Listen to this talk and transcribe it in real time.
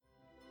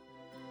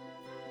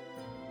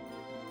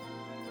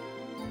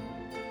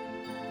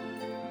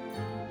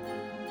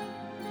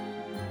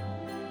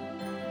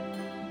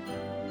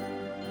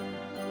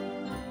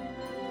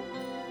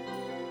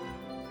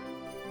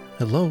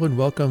Hello and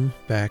welcome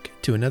back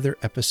to another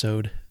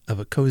episode of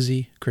a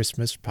cozy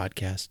Christmas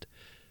podcast.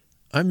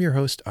 I'm your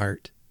host,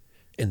 Art,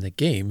 and the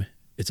game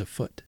is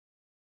afoot.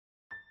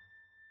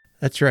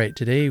 That's right,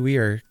 today we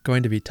are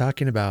going to be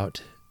talking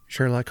about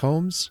Sherlock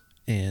Holmes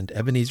and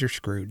Ebenezer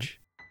Scrooge.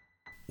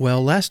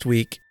 Well, last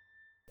week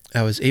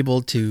I was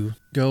able to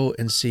go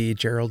and see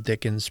Gerald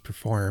Dickens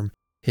perform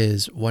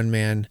his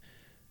one-man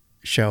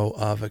show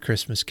of A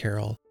Christmas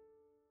Carol.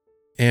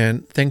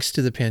 And thanks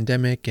to the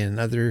pandemic and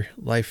other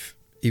life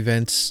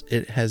events,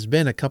 it has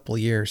been a couple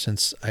years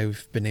since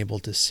I've been able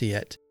to see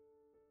it.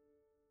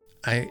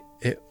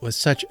 It was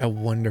such a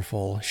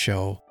wonderful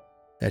show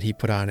that he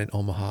put on in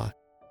Omaha.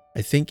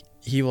 I think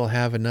he will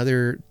have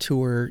another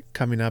tour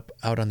coming up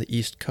out on the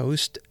East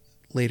Coast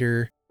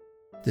later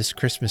this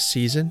Christmas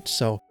season.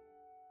 So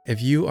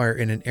if you are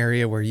in an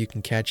area where you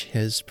can catch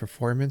his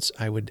performance,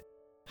 I would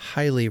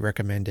highly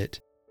recommend it.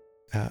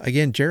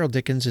 Again, Gerald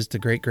Dickens is the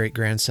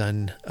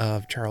great-great-grandson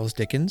of Charles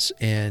Dickens,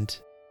 and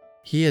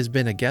he has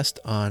been a guest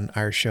on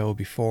our show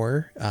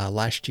before,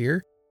 last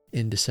year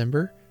in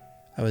December.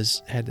 I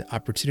had the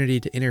opportunity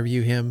to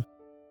interview him,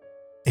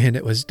 and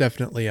it was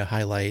definitely a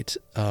highlight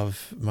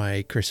of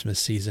my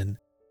Christmas season.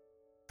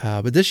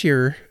 But this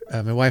year,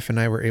 my wife and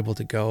I were able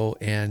to go,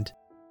 and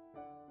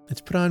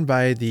it's put on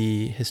by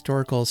the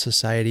Historical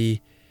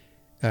Society,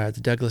 the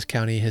Douglas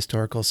County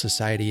Historical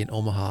Society in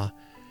Omaha,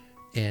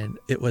 and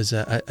it was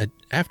an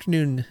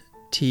afternoon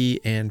tea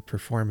and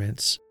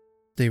performance.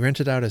 They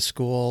rented out a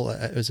school.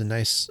 It was a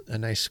nice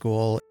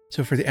school.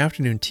 So for the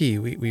afternoon tea,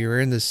 we were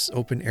in this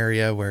open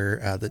area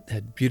where that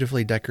had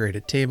beautifully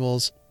decorated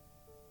tables.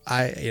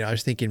 I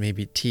was thinking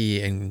maybe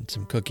tea and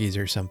some cookies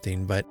or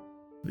something, but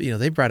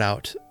they brought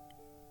out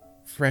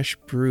fresh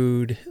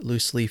brewed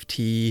loose leaf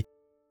tea,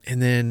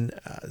 and then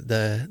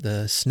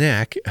the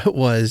snack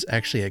was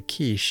actually a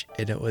quiche,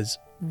 and it was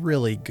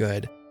really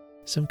good.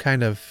 Some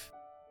kind of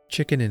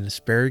chicken and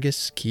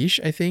asparagus quiche,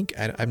 I think.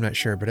 I'm not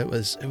sure, but it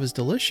was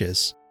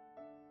delicious.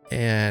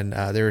 And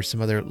there were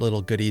some other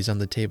little goodies on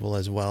the table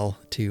as well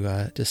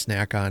to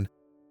snack on.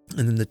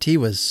 And then the tea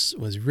was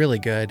really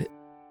good,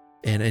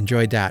 and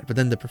enjoyed that. But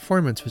then the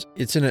performance was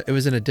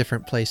in a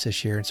different place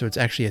this year, and so it's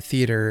actually a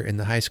theater in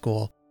the high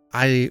school.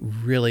 I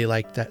really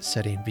liked that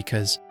setting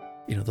because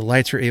the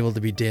lights were able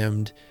to be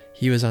dimmed.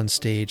 He was on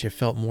stage. It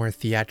felt more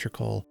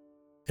theatrical,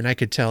 and I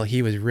could tell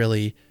he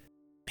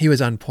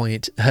was on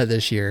point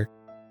this year.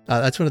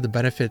 That's one of the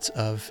benefits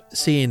of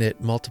seeing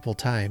it multiple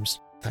times.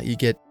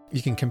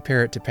 You can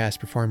compare it to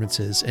past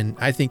performances, and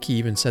I think he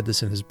even said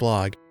this in his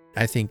blog.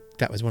 I think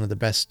that was one of the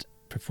best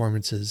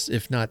performances,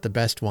 if not the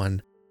best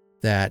one,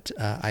 that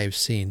I've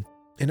seen.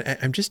 And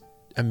I'm just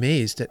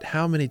amazed at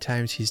how many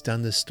times he's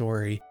done this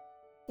story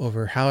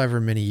over however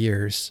many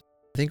years.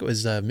 I think it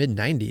was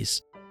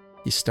mid-90s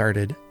he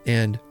started,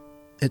 and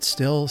it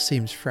still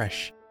seems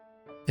fresh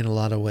in a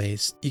lot of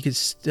ways. You could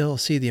still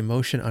see the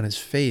emotion on his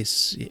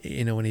face,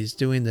 when he's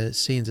doing the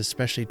scenes,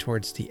 especially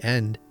towards the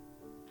end,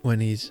 when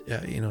he's,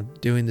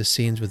 doing the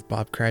scenes with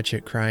Bob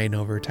Cratchit crying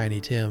over Tiny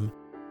Tim.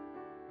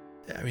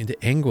 I mean,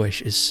 the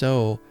anguish is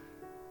so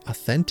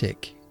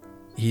authentic.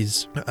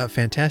 He's a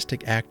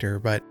fantastic actor,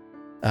 but,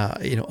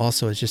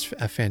 also it's just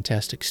a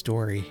fantastic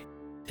story,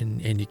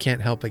 and you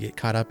can't help but get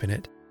caught up in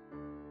it.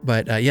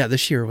 But,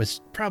 this year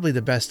was probably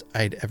the best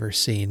I'd ever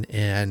seen,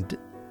 and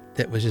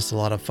it was just a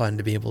lot of fun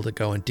to be able to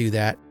go and do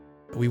that.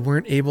 We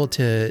weren't able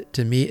to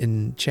meet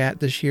and chat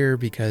this year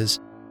because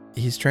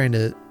he's trying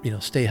to,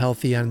 stay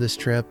healthy on this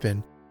trip.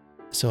 And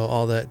so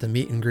all the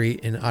meet and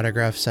greet and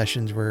autograph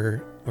sessions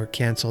were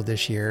canceled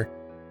this year.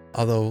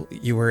 Although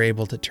you were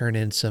able to turn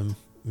in some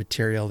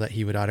material that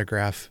he would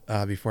autograph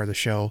before the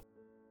show.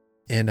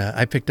 And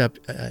I picked up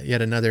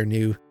yet another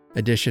new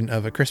edition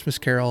of A Christmas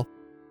Carol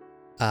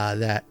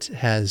that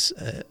has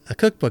a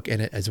cookbook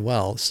in it as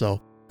well.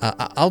 So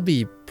I'll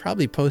be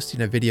probably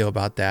posting a video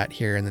about that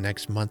here in the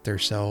next month or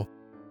so.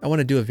 I want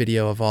to do a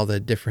video of all the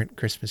different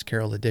Christmas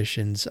Carol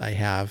editions I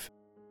have,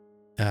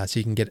 so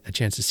you can get a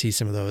chance to see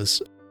some of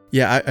those.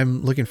 Yeah,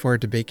 I'm looking forward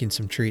to baking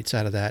some treats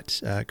out of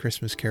that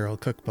Christmas Carol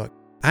cookbook.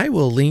 I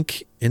will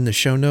link in the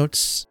show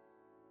notes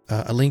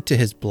a link to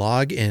his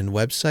blog and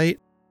website.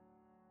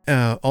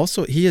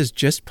 Also, he has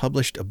just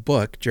published a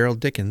book. Gerald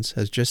Dickens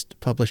has just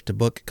published a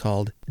book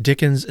called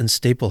Dickens and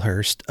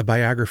Staplehurst, a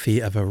biography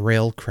of a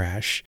rail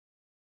crash.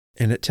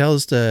 And it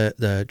tells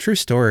the true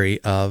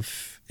story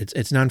of, it's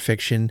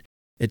nonfiction.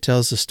 It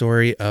tells the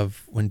story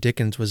of when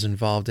Dickens was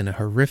involved in a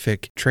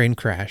horrific train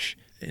crash,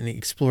 and he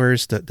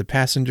explores the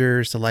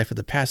passengers, the life of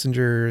the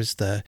passengers,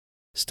 the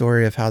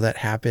story of how that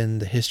happened,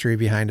 the history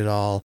behind it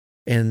all,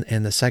 and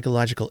the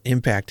psychological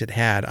impact it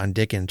had on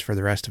Dickens for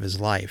the rest of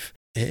his life.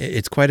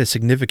 It's quite a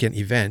significant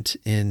event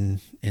in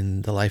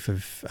the life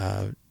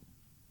of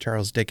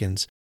Charles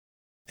Dickens,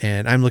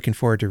 and I'm looking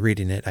forward to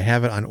reading it. I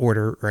have it on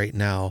order right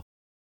now,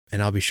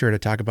 and I'll be sure to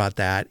talk about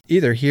that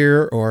either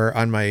here or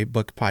on my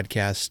book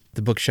podcast,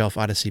 the Bookshelf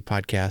Odyssey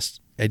podcast.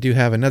 I do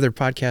have another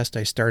podcast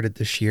I started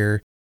this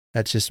year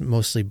that's just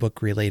mostly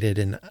book related,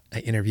 and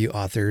I interview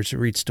authors,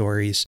 read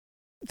stories,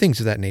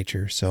 things of that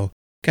nature. So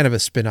kind of a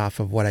spin-off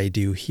of what I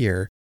do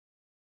here.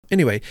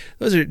 Anyway,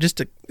 those are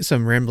just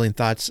some rambling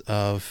thoughts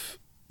of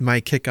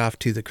my kickoff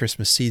to the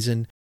Christmas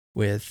season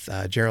with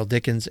Gerald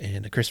Dickens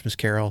and A Christmas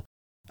Carol.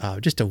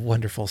 Just a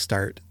wonderful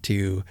start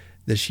to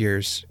this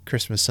year's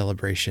Christmas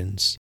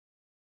celebrations.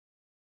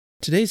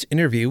 Today's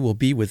interview will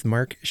be with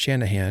Mark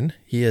Shanahan.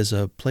 He is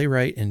a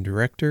playwright and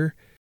director.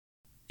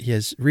 He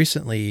has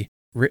recently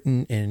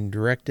written and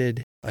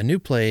directed a new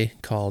play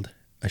called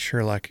A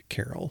Sherlock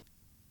Carol.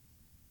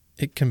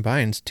 It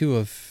combines two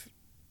of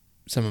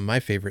some of my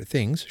favorite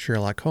things,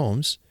 Sherlock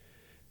Holmes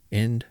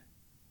and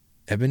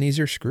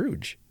Ebenezer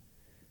Scrooge.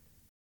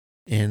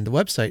 And the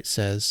website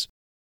says,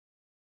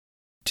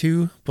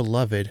 two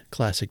beloved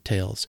classic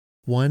tales,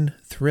 one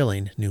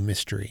thrilling new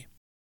mystery.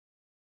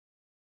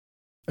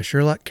 A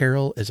Sherlock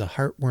Carol is a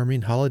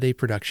heartwarming holiday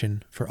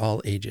production for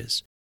all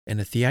ages and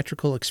a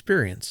theatrical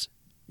experience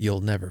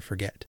you'll never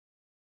forget.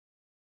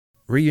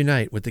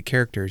 Reunite with the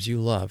characters you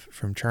love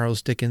from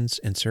Charles Dickens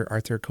and Sir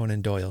Arthur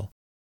Conan Doyle.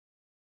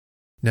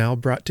 Now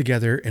brought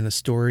together in a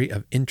story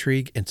of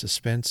intrigue and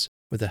suspense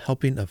with a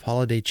helping of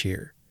holiday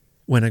cheer.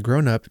 When a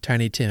grown-up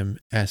Tiny Tim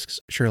asks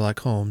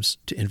Sherlock Holmes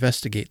to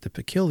investigate the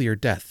peculiar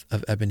death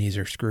of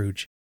Ebenezer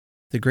Scrooge,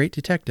 the great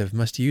detective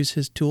must use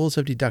his tools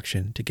of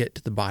deduction to get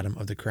to the bottom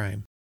of the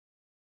crime.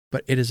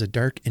 But it is a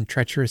dark and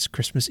treacherous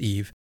Christmas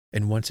Eve,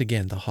 and once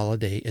again the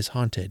holiday is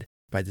haunted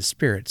by the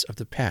spirits of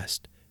the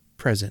past,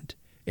 present,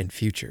 and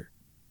future.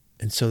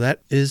 And so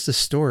that is the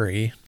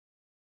story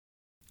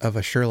of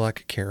A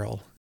Sherlock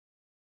Carol.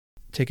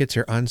 Tickets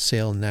are on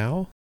sale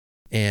now,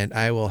 and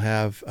I will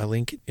have a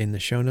link in the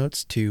show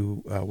notes to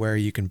where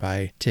you can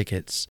buy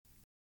tickets.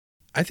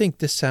 I think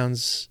this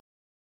sounds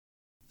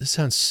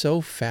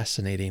so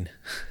fascinating.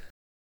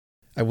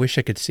 I wish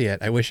I could see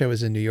it. I wish I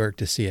was in New York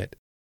to see it.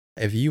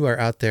 If you are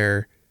out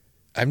there,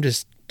 I'm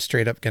just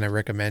straight up going to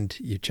recommend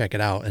you check it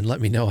out and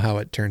let me know how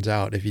it turns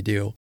out if you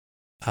do,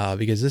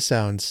 because this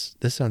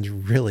sounds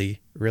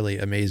really, really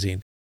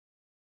amazing.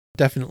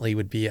 Definitely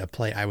would be a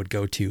play I would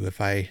go to if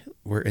I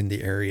were in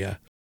the area.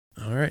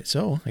 All right,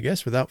 so I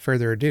guess without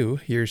further ado,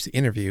 here's the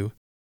interview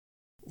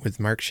with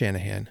Mark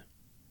Shanahan.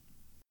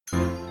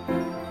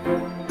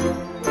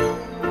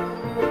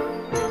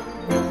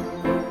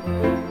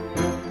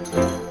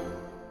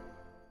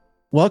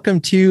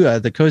 Welcome to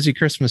the Cozy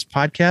Christmas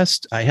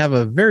Podcast. I have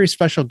a very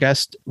special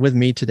guest with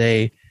me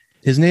today.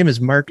 His name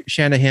is Mark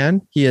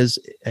Shanahan. He is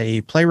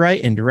a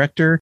playwright and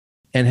director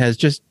and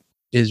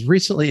is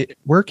recently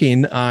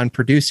working on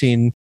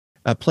producing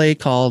a play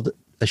called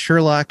A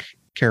Sherlock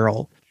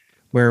Carol,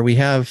 where we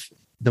have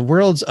the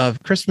worlds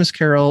of Christmas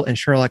Carol and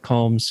Sherlock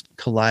Holmes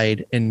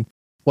collide in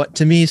what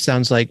to me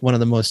sounds like one of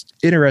the most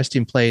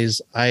interesting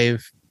plays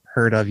I've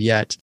heard of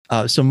yet.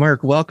 So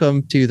Mark,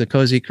 welcome to the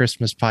Cozy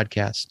Christmas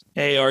Podcast.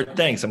 Hey, Art,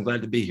 thanks. I'm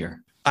glad to be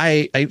here.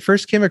 I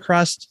first came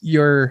across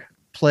your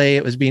play.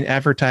 It was being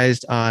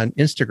advertised on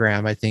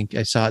Instagram. I think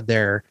I saw it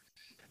there.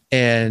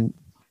 And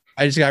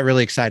I just got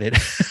really excited.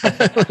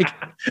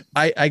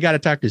 I got to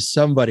talk to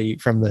somebody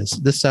from this.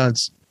 This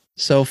sounds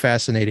so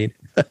fascinating.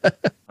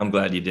 I'm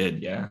glad you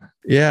did. Yeah.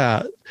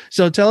 Yeah.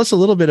 So tell us a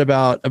little bit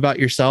about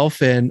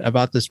yourself and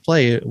about this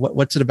play.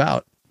 What's it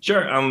about?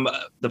 Sure.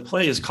 The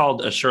play is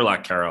called A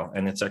Sherlock Carol,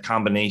 and it's a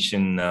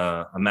combination,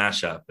 a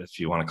mashup, if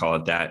you want to call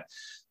it that,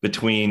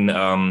 between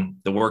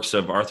the works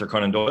of Arthur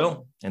Conan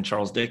Doyle and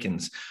Charles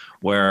Dickens,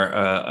 where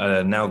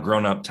a now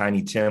grown-up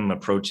Tiny Tim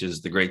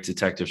approaches the great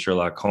detective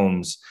Sherlock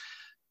Holmes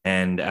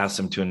and asks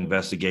him to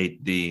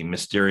investigate the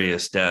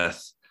mysterious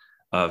death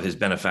of his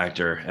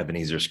benefactor,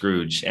 Ebenezer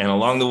Scrooge. And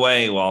along the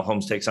way, while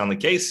Holmes takes on the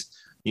case,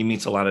 he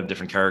meets a lot of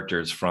different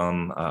characters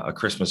from A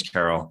Christmas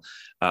Carol.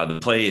 The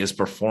play is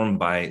performed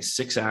by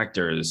 6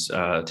 actors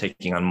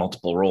taking on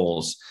multiple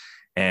roles.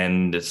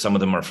 And some of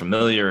them are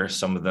familiar.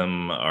 Some of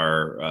them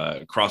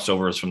are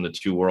crossovers from the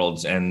two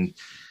worlds. And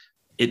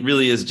it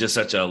really is just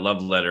such a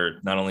love letter,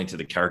 not only to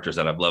the characters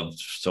that I've loved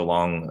so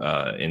long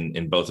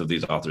in both of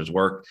these authors'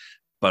 work,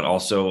 but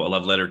also a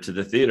love letter to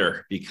the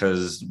theater,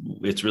 because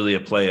it's really a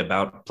play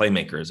about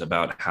playmakers,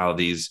 about how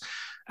these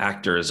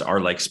actors are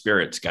like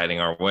spirits guiding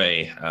our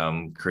way,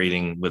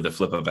 creating with the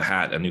flip of a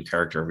hat a new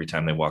character every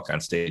time they walk on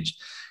stage.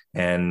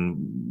 And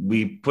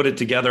we put it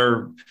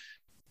together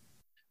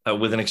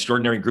with an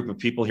extraordinary group of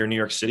people here in New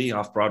York City,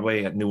 off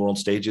Broadway at New World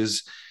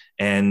Stages.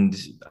 And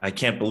I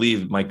can't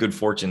believe my good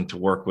fortune to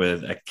work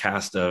with a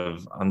cast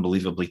of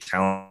unbelievably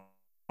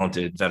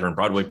talented veteran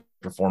Broadway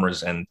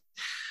performers and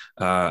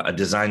a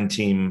design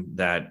team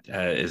that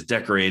is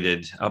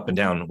decorated up and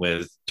down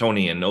with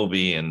Tony and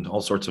Obie and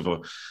all sorts of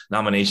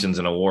nominations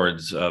and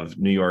awards of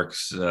New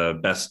York's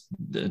best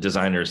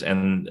designers.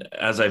 And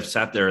as I've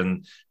sat there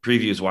in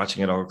previews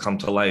watching it all come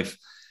to life,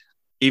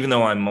 even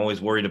though I'm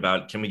always worried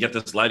about, can we get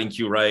this lighting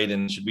cue right?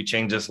 And should we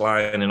change this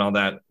line and all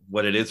that?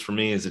 What it is for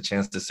me is a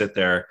chance to sit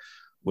there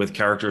with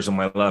characters whom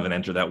I love and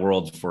enter that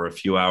world for a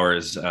few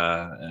hours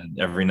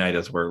every night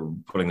as we're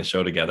putting the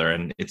show together.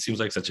 And it seems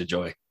like such a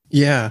joy.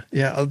 Yeah,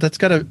 yeah, oh, that's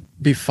gotta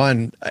be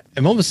fun.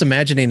 I'm almost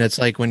imagining it's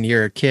like when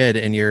you're a kid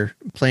and you're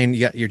playing. You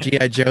got your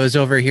GI Joes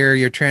over here,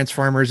 your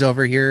Transformers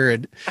over here,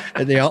 and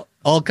they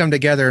all come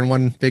together in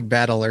one big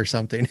battle or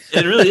something.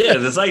 It really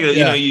is. It's like,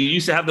 Yeah, you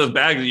used to have those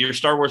bags. Your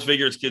Star Wars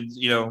figures could,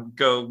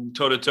 go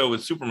toe to toe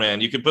with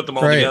Superman. You could put them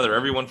all right. together,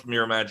 everyone from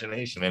your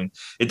imagination. And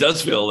it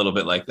does feel a little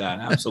bit like that.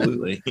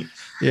 Absolutely.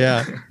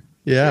 Yeah,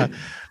 yeah.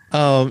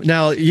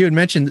 Now you had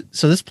mentioned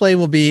so this play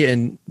will be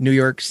in New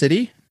York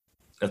City.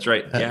 That's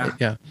right. Yeah.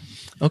 Yeah.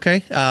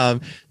 Okay.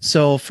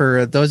 So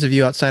for those of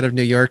you outside of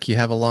New York, you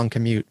have a long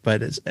commute,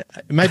 but it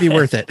might be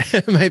worth it.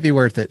 It might be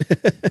worth it.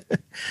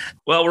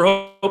 Well,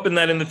 we're hoping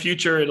that in the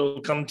future it'll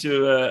come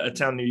to a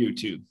town near you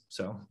too.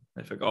 So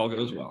if it all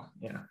goes well,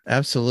 yeah.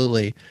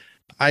 Absolutely.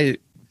 I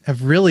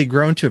have really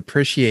grown to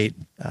appreciate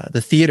the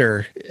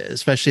theater,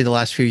 especially the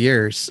last few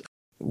years.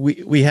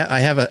 I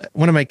have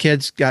one of my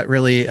kids got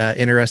really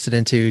interested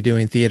into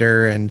doing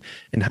theater and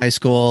in high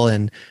school,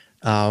 and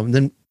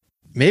then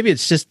maybe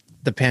it's just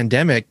the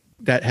pandemic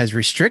that has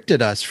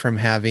restricted us from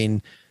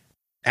having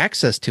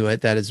access to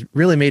it that has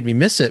really made me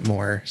miss it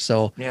more.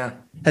 So Yeah.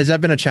 has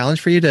that been a challenge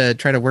for you to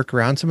try to work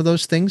around some of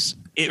those things?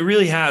 It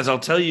really has. I'll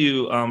tell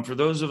you, for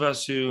those of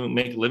us who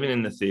make a living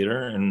in the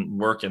theater and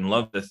work and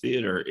love the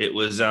theater, it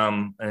was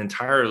an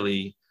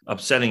entirely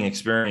upsetting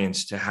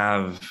experience to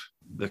have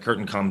the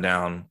curtain come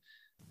down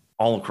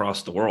all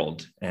across the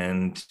world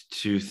and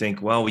to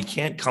think, well, we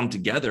can't come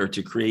together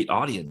to create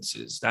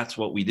audiences. That's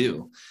what we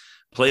do.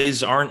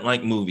 Plays aren't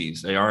like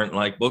movies. They aren't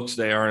like books.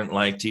 They aren't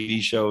like TV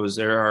shows.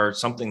 There are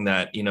something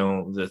that,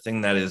 the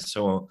thing that is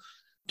so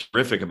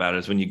terrific about it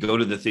is when you go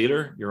to the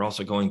theater, you're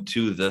also going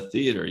to the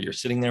theater. You're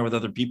sitting there with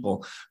other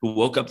people who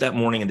woke up that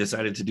morning and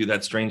decided to do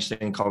that strange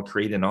thing called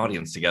create an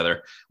audience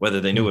together,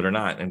 whether they knew it or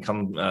not, and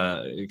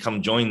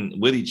come join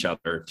with each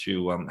other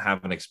to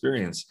have an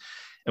experience.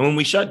 And when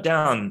we shut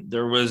down,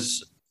 there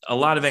was a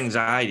lot of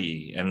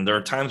anxiety. And there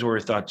are times where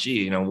we thought,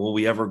 gee, will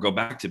we ever go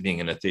back to being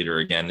in a theater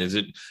again? Is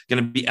it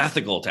going to be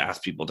ethical to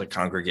ask people to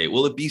congregate?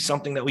 Will it be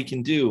something that we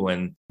can do?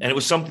 And it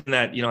was something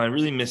that, I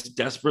really missed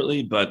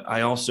desperately, but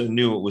I also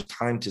knew it was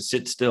time to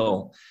sit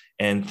still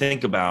and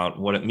think about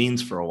what it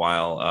means for a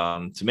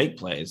while to make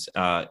plays.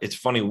 It's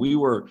funny. We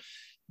were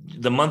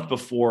the month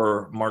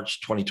before March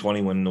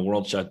 2020, when the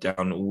world shut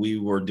down, we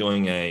were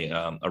doing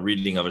a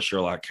reading of a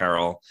Sherlock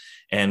Carol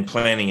and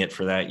planning it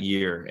for that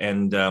year.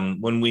 And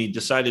when we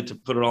decided to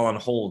put it all on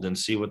hold and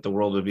see what the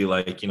world would be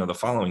like, the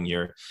following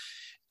year,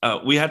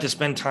 we had to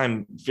spend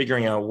time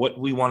figuring out what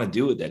we want to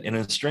do with it. And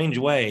in a strange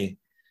way,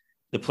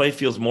 the play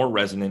feels more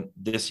resonant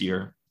this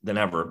year than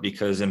ever,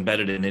 because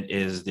embedded in it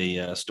is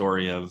the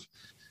story of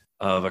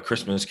a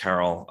Christmas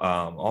Carol,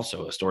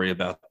 also a story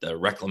about the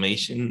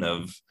reclamation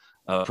of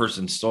a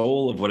person's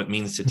soul, of what it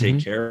means to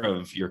take care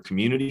of your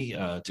community,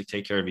 to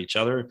take care of each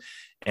other.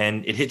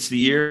 And it hits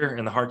the ear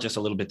and the heart just a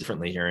little bit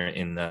differently here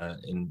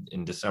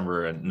in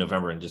December and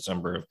November and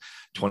December of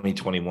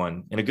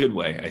 2021, in a good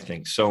way, I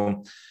think.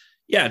 So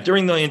yeah,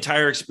 during the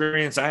entire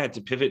experience, I had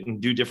to pivot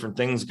and do different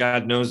things.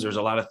 God knows there's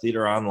a lot of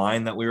theater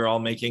online that we were all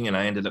making, and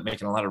I ended up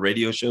making a lot of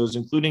radio shows,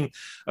 including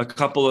a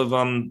couple of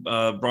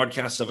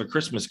broadcasts of A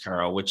Christmas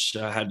Carol, which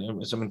had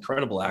some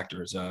incredible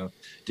actors.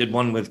 Did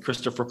one with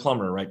Christopher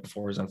Plummer right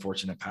before his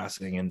unfortunate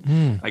passing,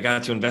 and I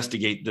got to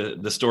investigate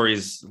the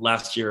stories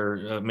last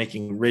year,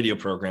 making radio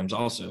programs,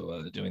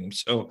 also doing them.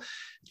 So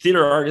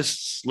theater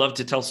artists love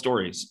to tell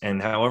stories,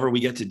 and however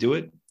we get to do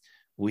it,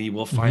 we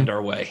will find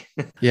our way.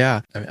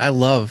 Yeah. I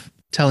love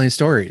telling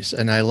stories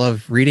and I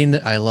love reading.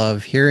 I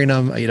love hearing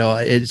them.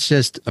 It's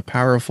just a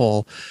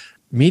powerful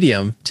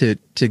medium to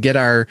get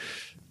our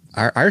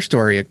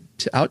story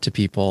out to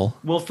people.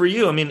 Well, for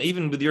you,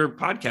 even with your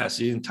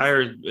podcast,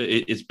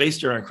 it's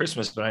based around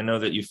Christmas, but I know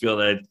that you feel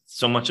that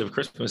so much of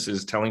Christmas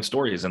is telling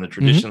stories and the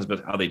traditions,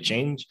 but how they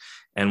change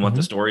and what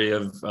the story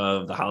of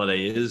the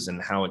holiday is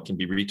and how it can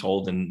be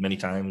retold in many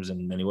times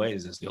in many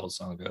ways, as the old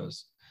song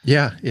goes.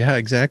 Yeah,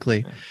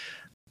 exactly.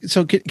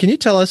 So can you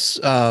tell us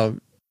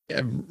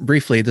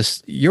briefly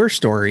your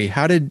story?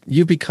 How did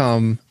you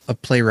become a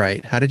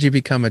playwright? How did you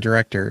become a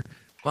director?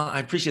 Well, I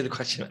appreciate the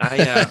question.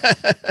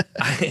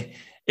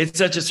 It's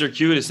such a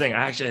circuitous thing.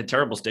 I actually had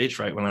terrible stage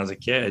fright when I was a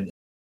kid,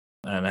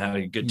 and I had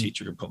a good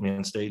teacher who put me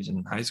on stage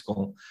in high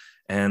school,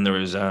 and there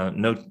was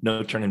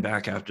no turning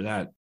back after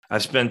that.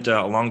 I've spent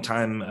a long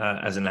time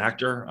as an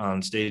actor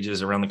on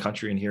stages around the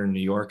country and here in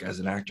New York as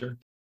an actor.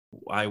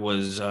 I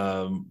was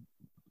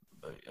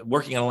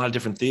working in a lot of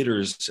different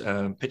theaters,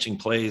 pitching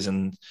plays,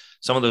 and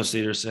some of those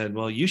theaters said,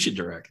 well, you should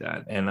direct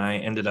that. And I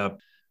ended up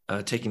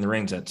taking the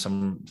reins at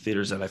some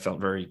theaters that I felt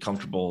very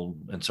comfortable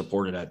and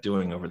supported at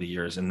doing over the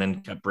years, and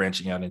then kept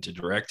branching out into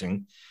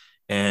directing.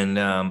 And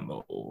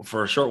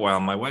for a short while,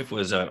 my wife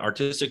was an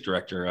artistic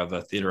director of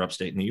a theater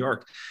upstate New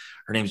York.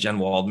 Her name's Jen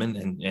Waldman,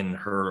 and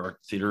her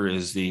theater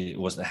was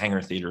the Hangar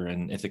Theater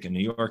in Ithaca, New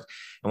York.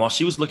 And while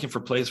she was looking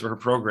for plays for her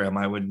program,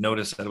 I would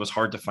notice that it was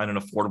hard to find an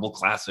affordable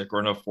classic or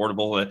an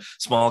affordable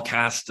small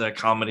cast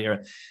comedy.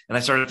 And I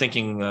started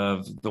thinking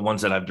of the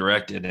ones that I've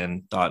directed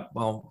and thought,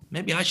 well,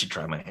 maybe I should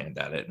try my hand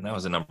at it. And that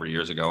was a number of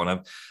years ago.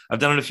 And I've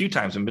done it a few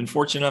times and been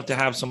fortunate enough to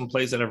have some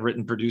plays that I've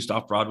written, produced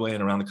off Broadway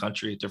and around the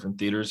country at different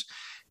theaters.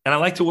 And I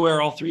like to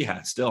wear all three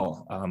hats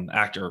still,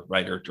 actor,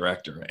 writer,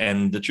 director.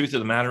 And the truth of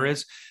the matter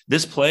is,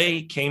 this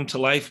play came to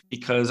life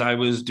because I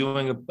was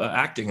doing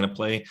acting in a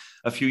play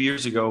a few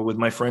years ago with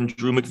my friend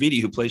Drew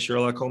McVitie, who plays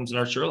Sherlock Holmes in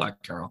our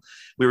Sherlock Carol.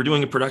 We were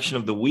doing a production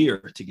of The Weir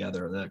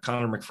together, the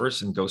Conor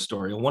McPherson ghost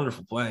story, a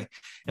wonderful play.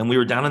 And we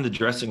were down in the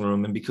dressing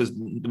room. And because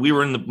we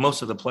were in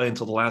most of the play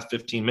until the last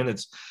 15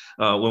 minutes,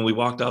 when we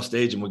walked off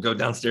stage and would go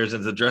downstairs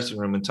into the dressing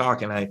room and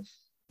talk. And I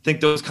think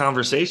those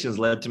conversations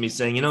led to me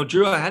saying,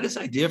 Drew, I had this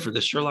idea for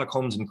the Sherlock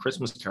Holmes and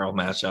Christmas Carol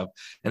mashup.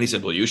 And he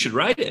said, well, you should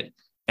write it.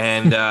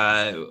 And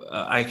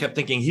I kept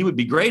thinking he would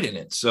be great in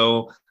it.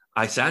 So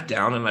I sat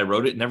down and I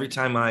wrote it. And every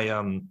time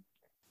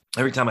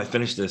I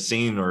finished a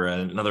scene or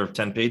another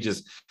 10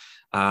 pages,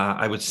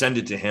 I would send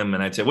it to him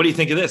and I'd say, what do you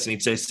think of this? And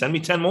he'd say, send me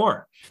 10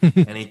 more.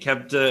 And he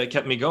kept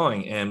me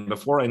going. And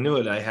before I knew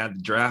it, I had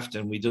the draft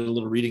and we did a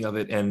little reading of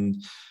it. And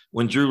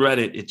when Drew read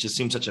it, it just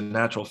seemed such a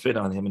natural fit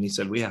on him. And he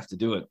said, we have to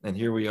do it. And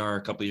here we are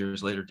a couple of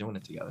years later doing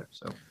it together.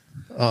 So.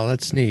 Oh,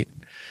 that's neat.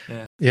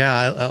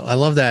 Yeah. I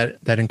love that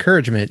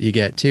encouragement you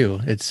get too.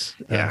 It's,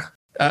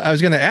 I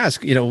was going to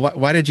ask,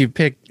 why did you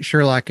pick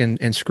Sherlock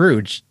and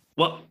Scrooge?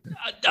 Well,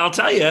 I'll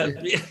tell you,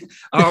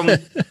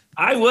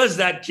 I was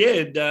that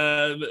kid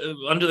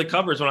under the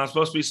covers when I was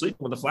supposed to be sleeping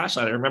with a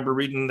flashlight. I remember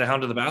reading The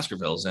Hound of the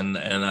Baskervilles and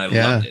I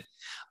loved it.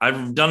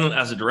 I've done,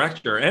 as a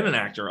director and an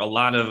actor, a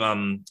lot of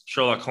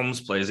Sherlock Holmes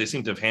plays. They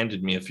seem to have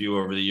handed me a few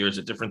over the years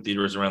at different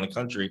theaters around the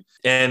country.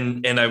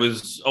 And I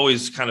was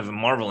always kind of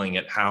marveling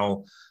at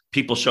how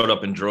people showed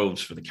up in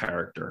droves for the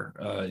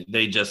character.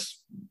 They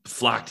just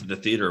flocked to the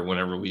theater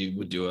whenever we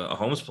would do a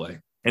Holmes play.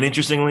 And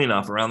interestingly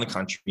enough, around the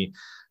country,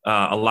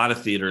 a lot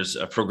of theaters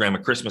program A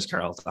Christmas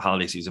Carol at the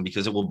holiday season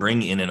because it will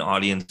bring in an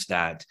audience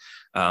that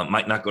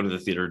might not go to the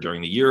theater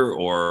during the year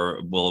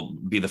or will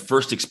be the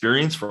first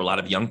experience for a lot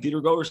of young theater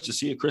goers to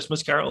see A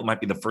Christmas Carol. It might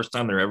be the first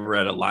time they're ever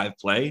at a live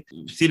play.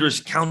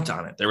 Theaters count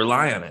on it. They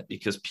rely on it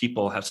because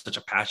people have such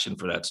a passion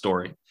for that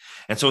story.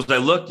 And so as I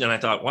looked and I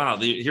thought, wow,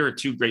 here are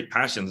two great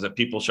passions that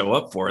people show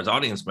up for as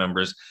audience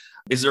members.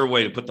 Is there a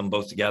way to put them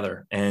both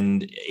together?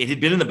 And it had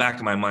been in the back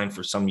of my mind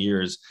for some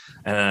years.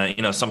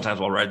 Sometimes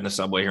while riding the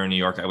subway here in New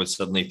York, I would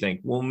suddenly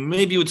think, well,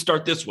 maybe it would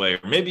start this way,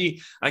 or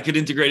maybe I could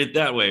integrate it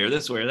that way or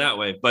this way or that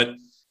way. But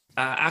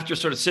after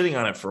sort of sitting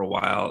on it for a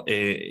while,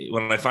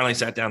 when I finally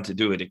sat down to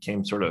do it, it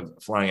came sort of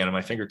flying out of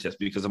my fingertips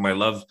because of my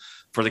love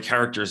for the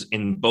characters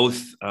in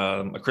both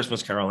A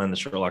Christmas Carol and the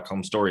Sherlock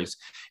Holmes stories.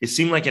 It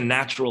seemed like a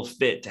natural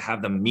fit to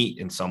have them meet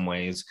in some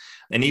ways.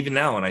 And even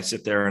now, when I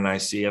sit there and I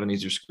see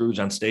Ebenezer Scrooge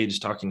on stage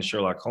talking to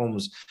Sherlock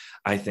Holmes,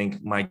 I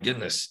think, my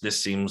goodness,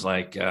 this seems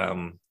like,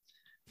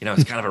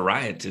 it's kind of a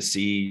riot to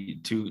see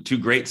two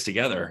greats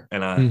together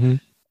and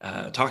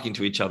talking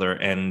to each other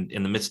and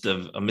in the midst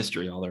of a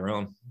mystery all their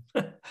own.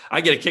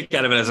 I get a kick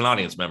out of it as an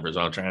audience member is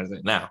what I'm trying to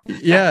say now.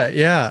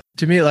 Yeah.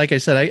 To me, like I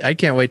said, I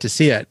can't wait to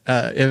see it.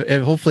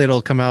 Hopefully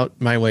it'll come out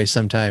my way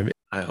sometime.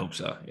 I hope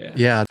so.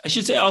 Yeah. I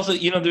should say also,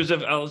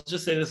 I'll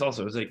just say this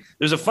also. It's like,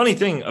 there's a funny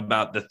thing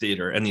about the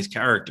theater and these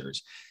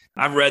characters.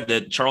 I've read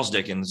that Charles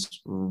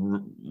Dickens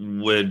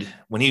would,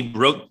 when he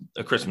wrote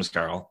A Christmas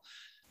Carol,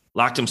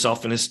 locked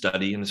himself in his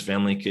study and his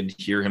family could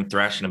hear him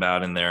thrashing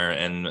about in there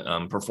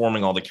and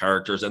performing all the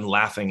characters and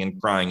laughing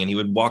and crying. And he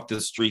would walk the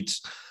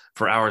streets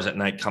for hours at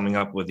night coming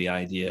up with the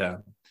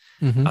idea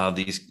of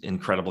these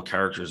incredible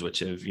characters, which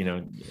have,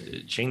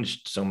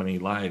 changed so many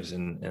lives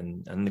and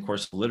in the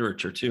course of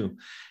literature too.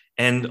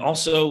 And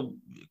also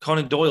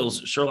Conan Doyle's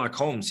Sherlock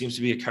Holmes seems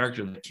to be a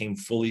character that came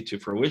fully to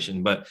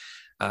fruition, but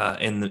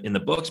in the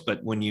books.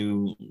 But when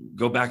you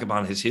go back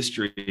upon his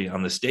history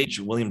on the stage,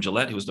 William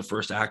Gillette, who was the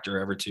first actor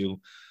ever to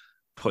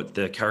put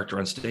the character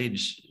on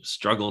stage,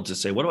 struggled to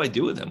say, what do I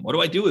do with him? What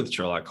do I do with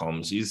Sherlock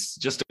Holmes? He's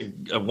just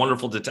a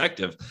wonderful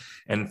detective,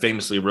 and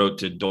famously wrote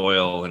to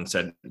Doyle and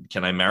said,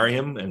 can I marry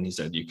him? And he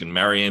said, you can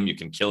marry him, you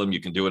can kill him,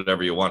 you can do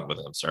whatever you want with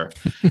him, sir.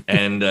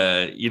 And,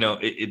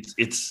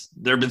 it's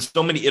there have been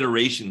so many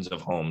iterations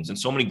of Holmes and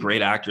so many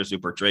great actors who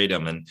portrayed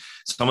him. And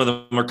some of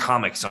them are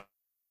comics, some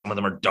of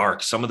them are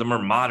dark, some of them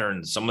are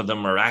modern, some of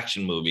them are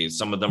action movies,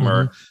 some of them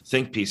are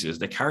think pieces.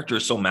 The character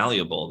is so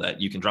malleable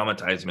that you can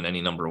dramatize him in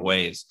any number of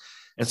ways.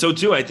 And so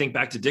too, I think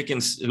back to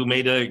Dickens, who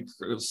made a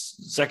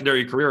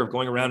secondary career of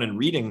going around and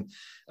reading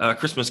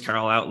Christmas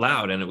Carol out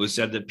loud. And it was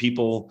said that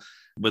people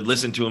would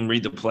listen to him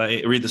read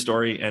the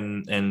story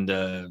and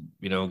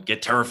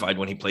get terrified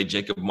when he played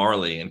Jacob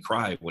Marley and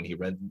cry when he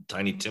read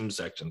Tiny Tim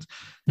sections.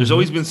 There's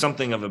always been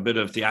something of a bit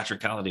of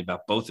theatricality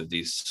about both of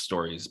these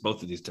stories,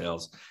 both of these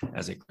tales,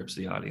 as it grips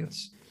the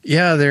audience.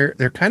 Yeah,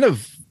 they're kind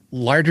of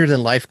larger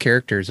than life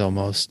characters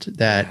almost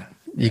that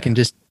you can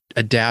just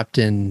adapt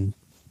and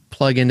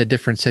plug into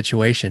different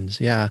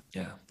situations. Yeah.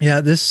 Yeah. Yeah.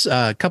 This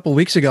couple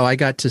weeks ago, I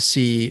got to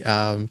see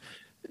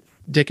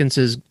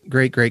Dickens's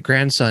great great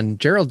grandson,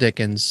 Gerald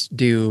Dickens,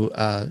 do.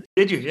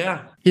 Did you?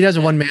 Yeah. He does a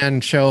Yeah. one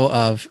man show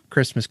of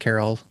Christmas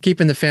Carol,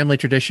 keeping the family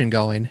tradition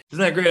going.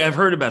 Isn't that great? I've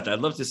heard about that. I'd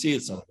love to see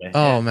it someday.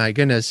 Oh Yeah. my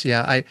goodness.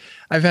 Yeah.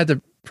 I've had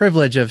the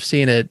privilege of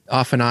seeing it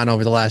off and on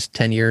over the last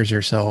 10 years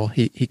or so.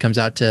 He comes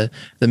out to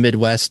the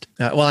Midwest.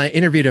 Well, I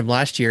interviewed him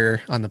last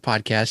year on the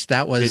podcast.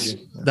 That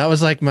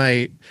was like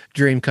my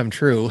dream come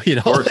true, you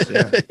know. Of course,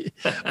 yeah.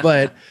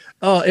 But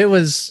it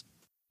was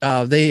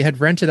they had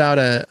rented out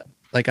a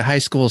high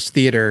school's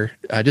theater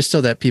just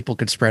so that people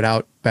could spread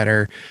out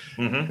better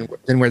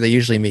than where they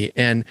usually meet.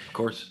 And of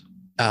course,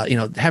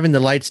 having the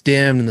lights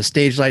dimmed and the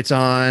stage lights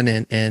on,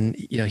 and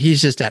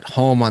he's just at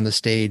home on the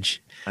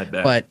stage. I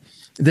bet. But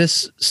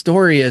this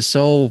story is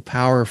so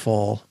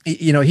powerful.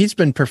 He's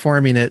been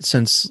performing it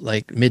since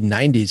like mid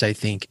 90s, I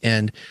think.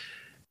 And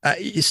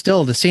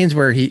still the scenes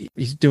where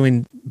he's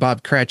doing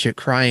Bob Cratchit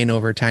crying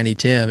over Tiny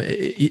Tim,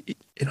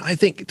 I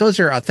think those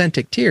are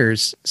authentic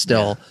tears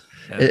still.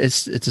 Yeah. Yeah.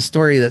 It's a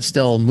story that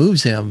still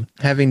moves him,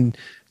 having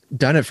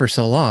done it for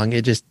so long.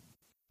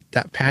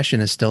 That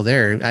passion is still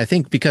there. I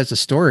think because the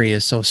story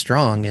is so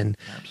strong and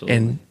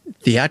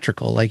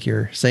theatrical, like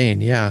you're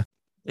saying. Yeah.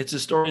 It's a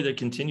story that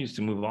continues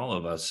to move all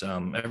of us.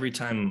 Every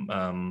time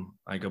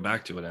I go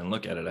back to it and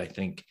look at it, I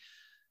think,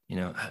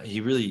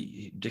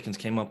 Dickens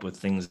came up with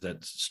things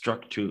that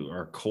struck to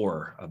our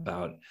core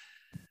about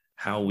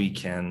how we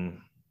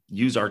can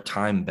use our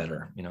time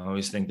better. I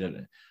always think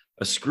that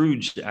a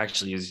Scrooge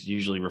actually is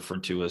usually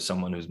referred to as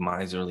someone who's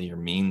miserly or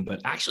mean,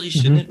 but actually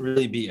shouldn't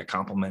really be a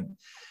compliment.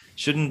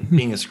 Shouldn't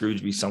being a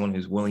Scrooge be someone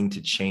who's willing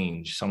to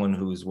change, someone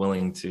who's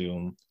willing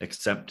to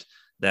accept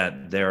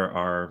that there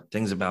are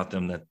things about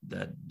them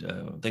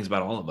things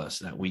about all of us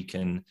that we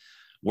can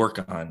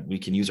work on. We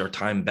can use our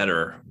time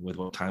better with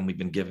what time we've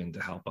been given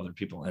to help other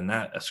people. And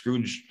that a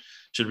Scrooge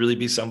should really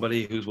be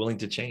somebody who's willing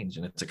to change.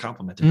 And it's a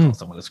compliment to call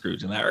someone a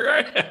Scrooge in that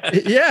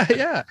regard.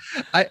 Yeah.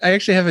 I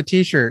actually have a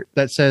t-shirt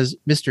that says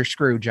Mr.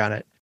 Scrooge on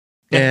it.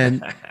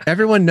 And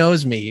everyone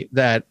knows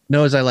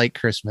I like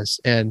Christmas.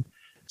 And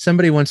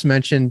somebody once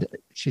mentioned,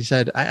 she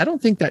said, I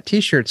don't think that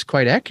t-shirt's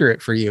quite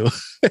accurate for you.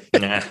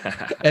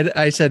 And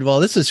I said, well,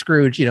 this is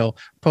Scrooge,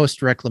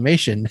 post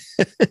reclamation.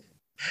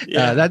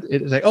 Yeah. That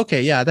it's like,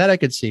 okay, yeah, that I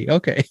could see.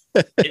 Okay.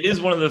 It is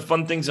one of the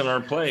fun things in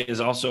our play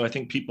is also, I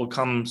think people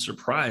come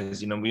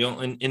surprised. We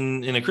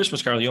in A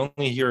Christmas Carol, you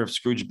only hear of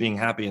Scrooge being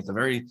happy at the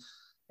very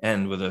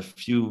end with a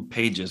few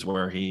pages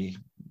where he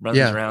runs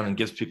around and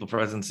gives people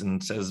presents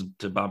and says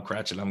to Bob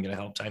Cratchit, I'm going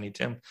to help Tiny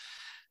Tim.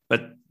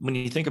 But when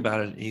you think about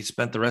it, he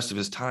spent the rest of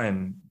his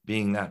time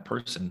being that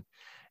person.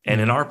 And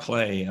in our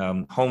play,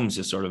 Holmes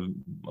just sort of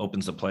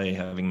opens the play,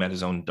 having met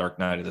his own dark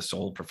night of the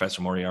soul.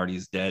 Professor Moriarty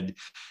is dead.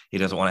 He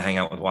doesn't want to hang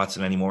out with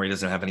Watson anymore. He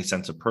doesn't have any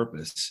sense of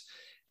purpose.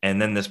 And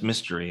then this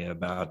mystery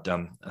about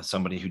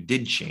somebody who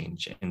did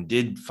change and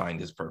did find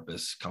his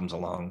purpose comes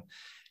along.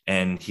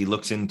 And he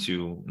looks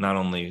into not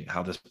only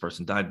how this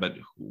person died, but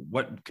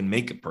what can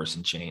make a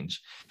person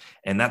change.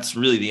 And that's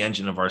really the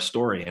engine of our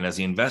story. And as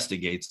he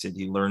investigates it,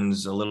 he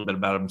learns a little bit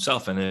about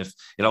himself. And if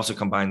it also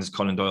combines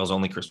Conan Doyle's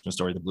only Christmas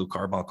story, The Blue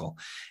Carbuncle.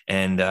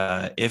 And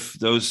if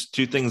those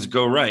two things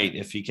go right,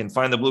 if he can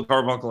find the Blue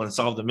Carbuncle and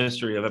solve the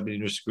mystery of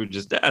Ebenezer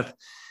Scrooge's death,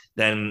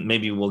 then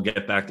maybe we'll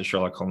get back to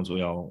Sherlock Holmes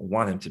we all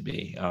want him to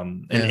be.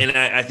 And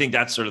I think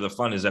that's sort of the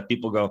fun, is that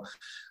people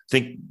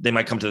think they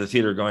might come to the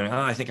theater going,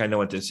 I think I know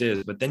what this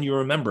is. But then you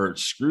remember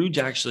Scrooge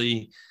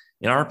actually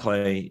in our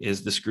play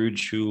is the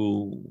Scrooge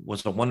who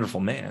was a wonderful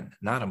man,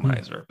 not a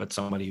miser, but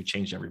somebody who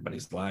changed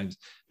everybody's lives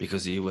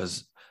because he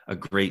was a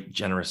great,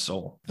 generous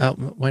soul. Oh,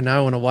 well, now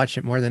I want to watch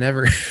it more than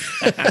ever.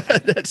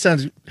 That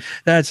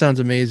sounds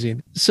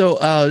amazing. So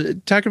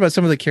talking about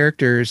some of the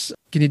characters,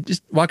 can you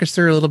just walk us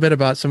through a little bit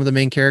about some of the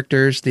main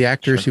characters, the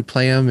actors who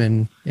play them,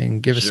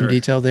 and give us some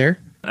detail there?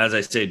 As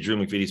I say, Drew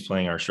McVitie's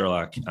playing our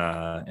Sherlock,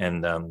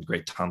 and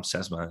great Tom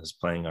Sesma is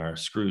playing our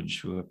Scrooge,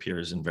 who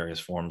appears in various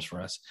forms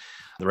for us.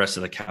 The rest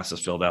of the cast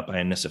is filled out by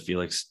Anissa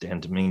Felix, Dan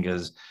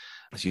Dominguez,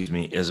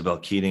 Isabel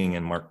Keating,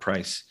 and Mark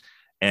Price.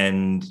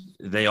 And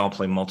they all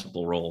play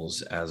multiple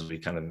roles as we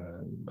kind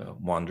of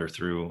wander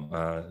through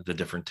the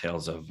different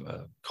tales of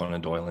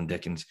Conan Doyle and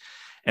Dickens.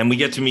 And we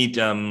get to meet,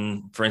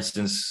 for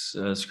instance,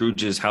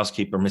 Scrooge's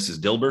housekeeper, Mrs.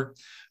 Dilber,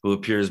 who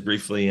appears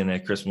briefly in A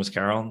Christmas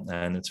Carol,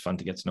 and it's fun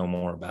to get to know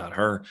more about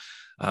her.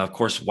 Of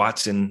course,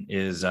 Watson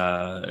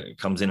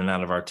comes in and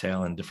out of our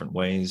tale in different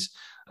ways.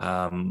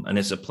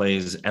 Anissa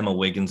plays Emma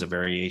Wiggins, a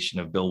variation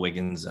of Bill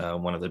Wiggins,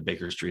 one of the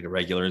Baker Street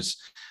irregulars.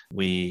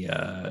 We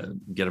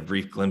get a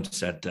brief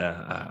glimpse at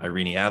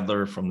Irene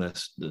Adler from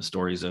the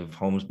stories of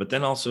Holmes, but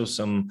then also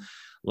some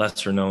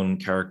lesser known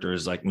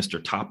characters like Mr.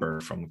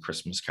 Topper from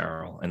Christmas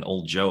Carol and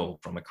Old Joe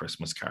from A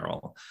Christmas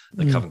Carol,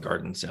 the Covent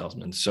Garden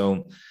salesman.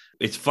 So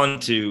it's fun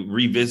to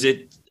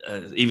revisit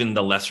even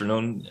the lesser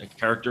known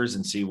characters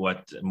and see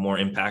what more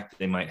impact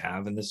they might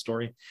have in this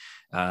story.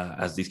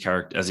 As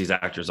these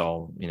actors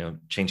all,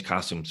 change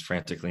costumes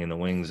frantically in the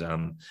wings,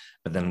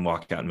 but then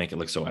walk out and make it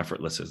look so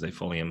effortless as they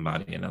fully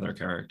embody another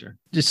character.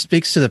 Just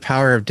speaks to the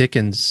power of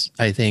Dickens.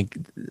 I think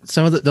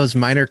some of those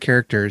minor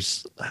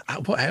characters, I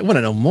want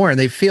to know more, and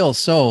they feel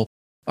so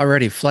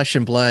already flesh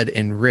and blood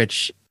and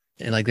rich,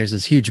 and like there's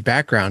this huge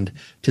background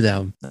to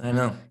them. I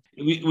know.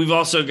 We've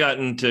also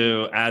gotten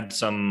to add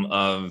some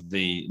of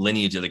the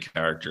lineage of the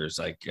characters,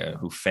 like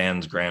who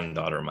Fan's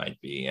granddaughter might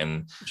be,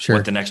 and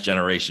what the next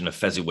generation of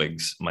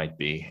Fezziwigs might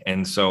be.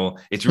 And so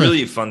it's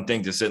really a fun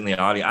thing to sit in the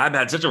audience. I've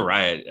had such a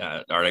riot,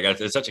 Art.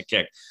 It's such a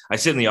kick. I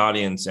sit in the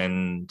audience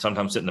and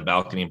sometimes sit in the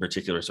balcony in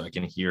particular so I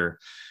can hear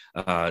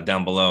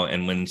down below.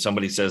 And when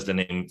somebody says the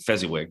name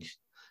Fezziwig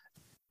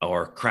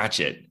or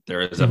Cratchit,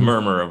 there is a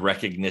murmur of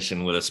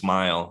recognition with a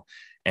smile.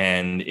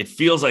 And it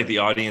feels like the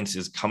audience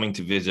is coming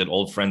to visit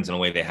old friends in a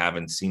way they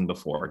haven't seen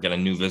before, get a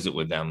new visit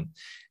with them.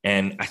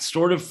 And I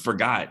sort of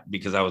forgot,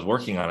 because I was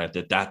working on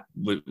it, that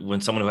when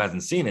someone who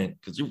hasn't seen it,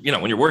 because,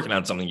 when you're working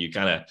on something, you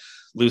kind of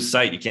lose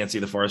sight. You can't see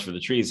the forest for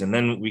the trees. And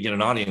then we get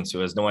an audience who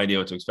has no idea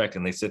what to expect.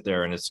 And they sit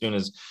there. And as soon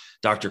as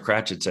Dr.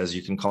 Cratchit says,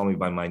 "You can call me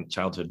by my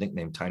childhood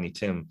nickname, Tiny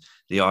Tim,"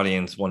 the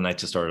audience one night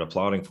just started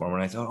applauding for him.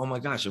 And I thought, oh my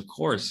gosh, of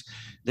course.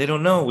 They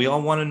don't know. We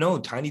all want to know.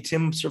 Tiny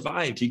Tim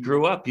survived. He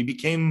grew up. He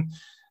became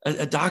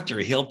a doctor.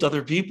 He helped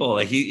other people.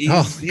 Like he's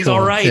cool.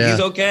 All right. Yeah. He's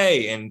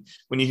okay. And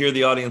when you hear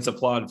the audience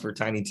applaud for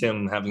Tiny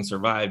Tim having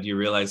survived, you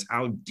realize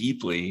how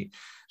deeply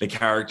the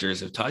characters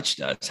have touched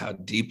us, how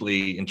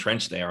deeply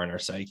entrenched they are in our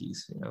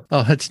psyches.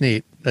 Oh, that's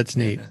neat. That's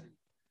neat. Yeah.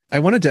 I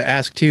wanted to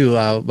ask too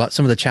about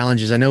some of the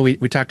challenges. I know we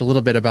talked a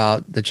little bit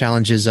about the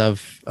challenges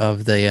of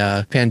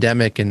the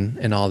pandemic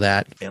and all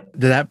that. Yep.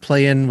 Did that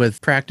play in with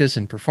practice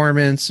and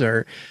performance,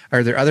 or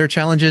are there other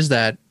challenges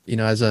that,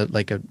 as a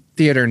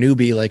theater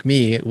newbie like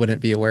me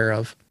wouldn't be aware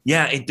of?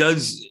 Yeah, it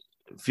does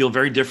feel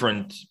very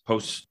different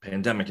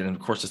post-pandemic. And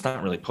of course, it's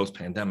not really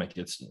post-pandemic.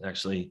 It's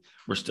actually,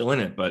 we're still in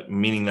it, but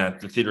meaning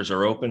that the theaters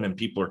are open and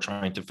people are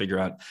trying to figure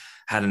out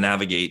how to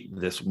navigate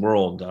this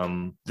world.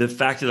 The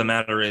fact of the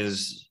matter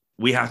is,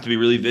 we have to be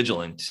really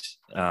vigilant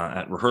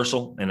at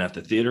rehearsal and at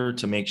the theater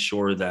to make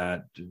sure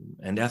that,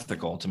 and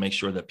ethical, to make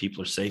sure that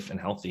people are safe and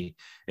healthy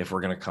if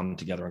we're going to come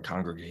together and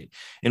congregate.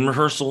 In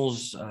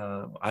rehearsals,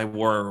 I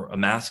wore a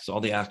mask. All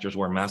the actors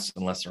wear masks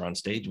unless they're on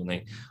stage. When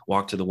they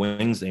walk to the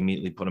wings, they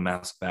immediately put a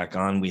mask back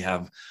on. We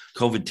have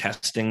COVID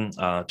testing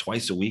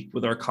twice a week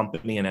with our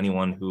company, and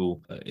anyone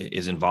who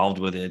is involved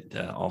with it,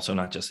 also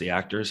not just the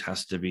actors,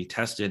 has to be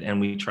tested.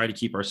 And we try to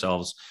keep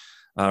ourselves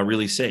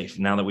really safe.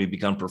 Now that we've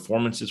begun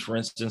performances, for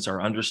instance, our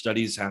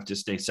understudies have to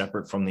stay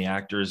separate from the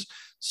actors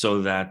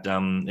so that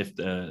if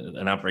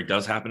an outbreak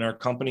does happen in our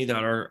company, that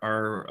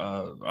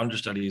our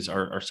understudies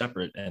are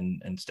separate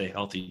and stay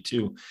healthy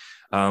too.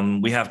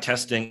 We have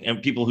testing,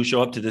 and people who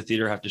show up to the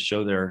theater have to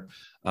show their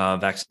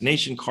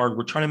vaccination card.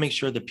 We're trying to make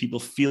sure that people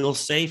feel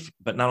safe,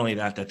 but not only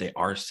that they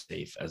are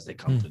safe as they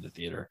come to the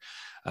theater.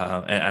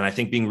 And I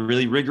think being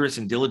really rigorous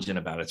and diligent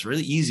about it, it's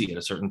really easy at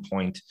a certain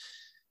point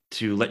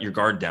to let your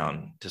guard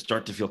down, to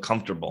start to feel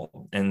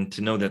comfortable, and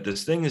to know that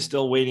this thing is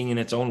still waiting in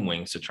its own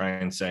wings to try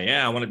and say,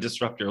 yeah, I want to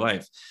disrupt your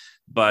life.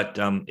 But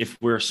if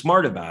we're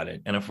smart about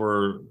it, and if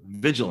we're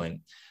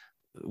vigilant,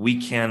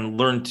 we can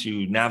learn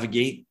to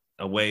navigate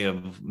a way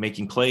of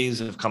making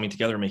plays, of coming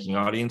together, making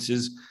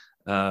audiences,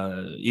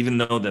 even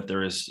though that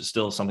there is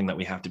still something that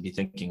we have to be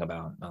thinking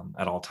about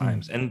at all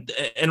times. And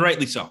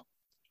rightly so.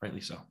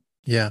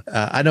 Yeah.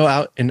 I know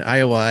out in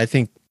Iowa, I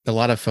think a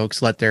lot of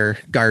folks let their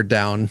guard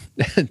down.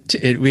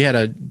 We had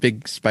a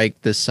big spike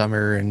this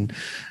summer and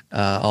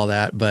all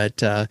that,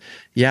 but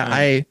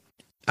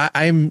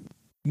I'm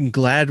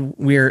glad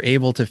we're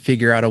able to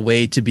figure out a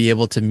way to be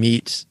able to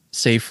meet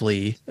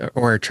safely,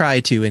 or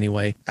try to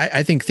anyway.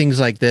 I think things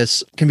like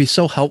this can be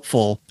so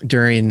helpful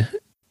during,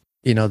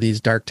 these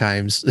dark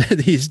times,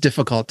 these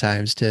difficult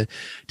times, to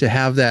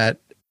have that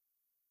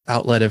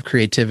outlet of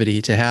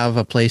creativity, to have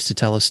a place to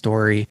tell a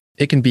story.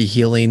 It can be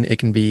healing. It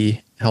can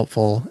be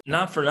helpful.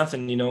 Not for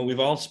nothing, we've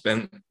all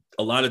spent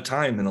a lot of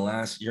time in the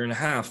last year and a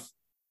half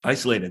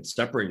isolated,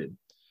 separated.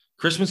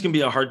 Christmas can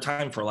be a hard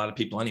time for a lot of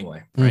people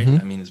anyway, right?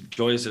 I mean, as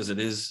joyous as it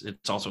is,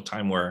 it's also a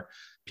time where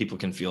people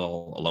can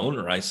feel alone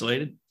or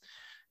isolated.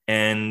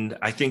 And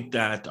I think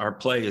that our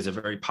play is a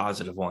very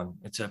positive one.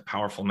 It's a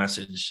powerful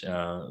message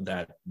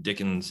that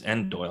Dickens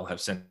and Doyle have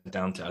sent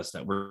down to us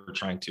that we're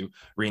trying to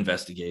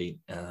reinvestigate.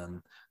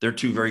 They're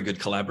two very good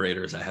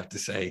collaborators, I have to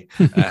say.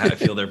 I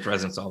feel their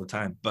presence all the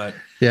time. But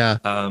yeah,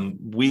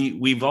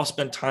 we've all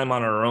spent time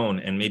on our own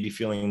and maybe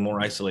feeling more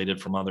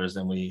isolated from others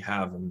than we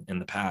have in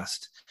the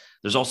past.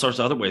 There's all sorts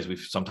of other ways we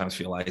sometimes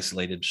feel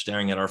isolated,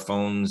 staring at our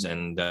phones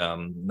and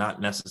not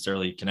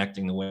necessarily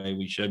connecting the way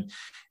we should.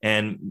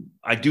 And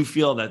I do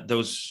feel that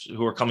those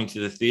who are coming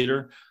to the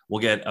theater will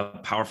get a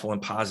powerful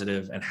and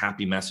positive and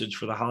happy message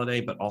for the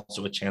holiday, but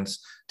also a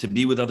chance to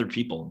be with other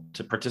people,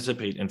 to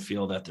participate and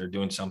feel that they're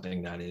doing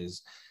something that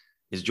is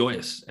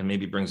joyous and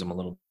maybe brings them a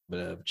little bit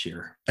of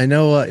cheer. I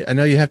know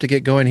you have to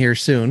get going here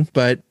soon,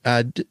 but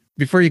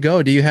before you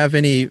go, do you have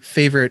any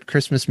favorite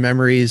Christmas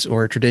memories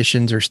or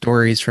traditions or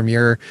stories from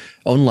your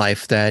own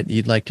life that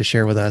you'd like to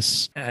share with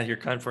us? You're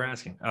kind for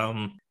asking.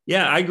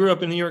 Yeah, I grew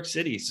up in New York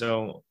City,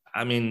 so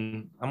I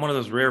mean, I'm one of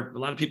those rare. A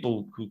lot of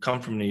people who come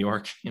from New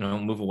York,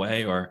 move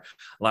away, or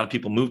a lot of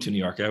people move to New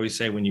York. I always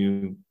say when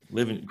you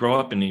grow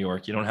up in New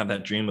York, you don't have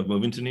that dream of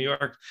moving to New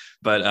York.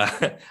 But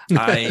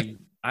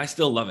I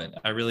still love it.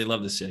 I really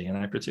love the city, and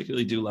I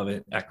particularly do love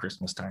it at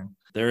Christmas time.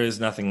 There is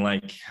nothing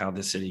like how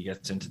the city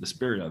gets into the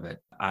spirit of it.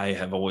 I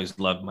have always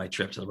loved my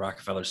trip to the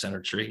Rockefeller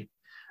Center tree.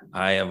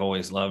 I have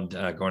always loved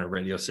going to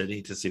Radio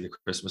City to see the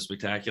Christmas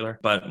spectacular.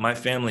 But my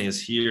family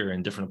is here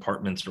in different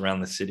apartments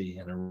around the city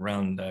and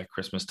around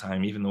Christmas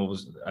time, even though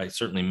I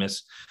certainly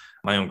miss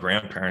my own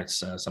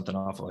grandparents, something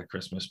awful like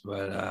Christmas.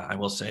 But I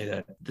will say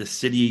that the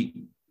city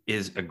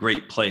is a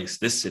great place.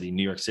 This city,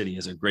 New York City,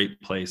 is a great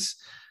place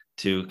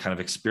to kind of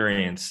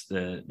experience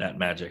that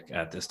magic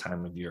at this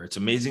time of year. It's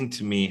amazing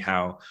to me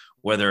how,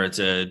 whether it's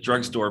a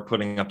drugstore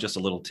putting up just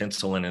a little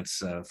tinsel in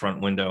its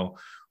front window,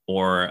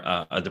 or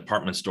a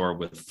department store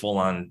with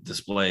full-on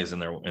displays in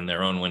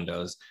their own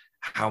windows,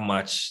 how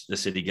much the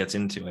city gets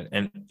into it.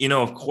 And,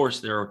 of course,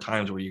 there are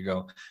times where you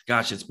go,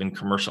 gosh, it's been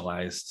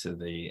commercialized to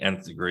the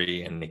nth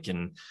degree, and it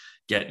can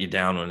get you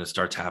down when it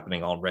starts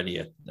happening already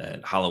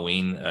at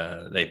Halloween.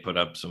 They put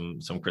up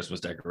some Christmas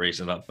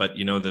decorations up. But,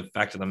 the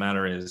fact of the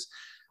matter is,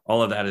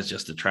 all of that is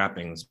just the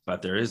trappings,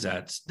 but there is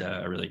that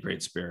really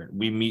great spirit.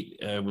 We meet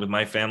with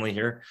my family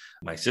here,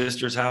 my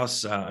sister's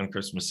house on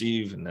Christmas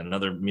Eve, and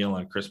another meal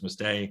on Christmas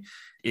Day.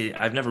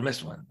 I've never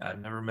missed one.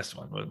 I've never missed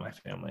one with my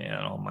family in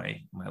all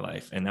my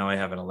life. And now I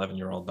have an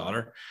 11-year-old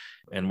daughter,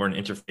 and we're an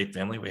interfaith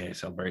family. We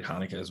celebrate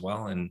Hanukkah as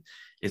well. And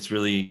it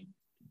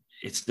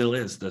still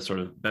is the sort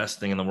of best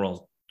thing in the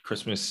world.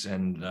 Christmas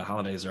and the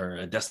holidays are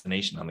a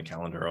destination on the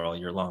calendar all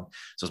year long.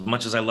 So as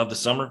much as I love the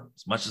summer,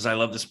 as much as I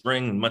love the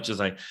spring, as much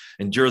as I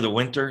endure the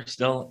winter,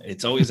 still,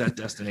 it's always that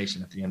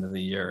destination at the end of the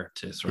year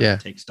to sort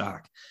of take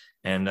stock.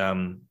 And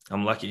I'm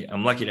lucky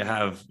to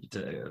have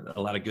a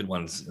lot of good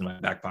ones in my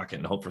back pocket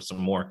and hope for some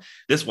more.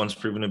 This one's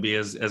proven to be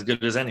as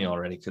good as any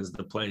already, because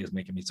the play is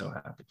making me so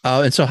happy.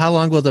 And so how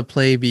long will the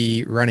play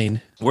be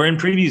running? We're in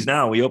previews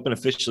now. We open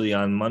officially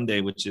on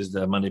Monday, which is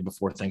the Monday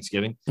before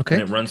Thanksgiving. Okay.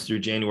 And it runs through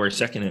January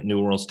 2nd at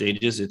New World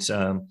Stages. It's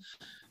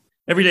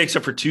every day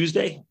except for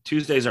Tuesday.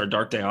 Tuesdays are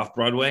dark day off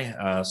Broadway,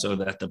 so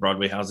that the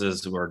Broadway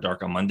houses who are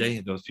dark on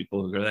Monday, those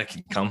people who go to that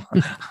can come.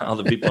 All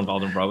the people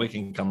involved in Broadway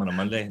can come on a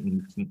Monday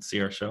and can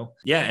see our show.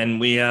 Yeah, and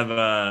we have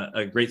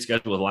a great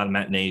schedule with a lot of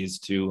matinees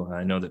too.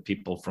 I know that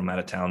people from out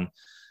of town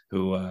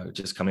who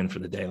just come in for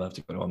the day love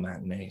to go to a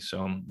matinee.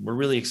 So we're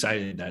really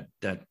excited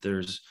that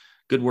there's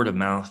good word of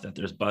mouth, that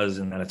there's buzz,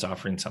 and that it's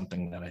offering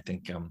something that I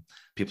think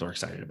people are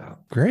excited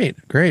about. Great.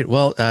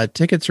 Well,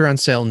 tickets are on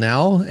sale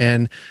now,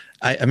 and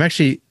I'm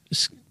actually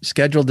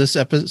scheduled this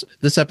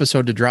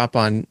episode to drop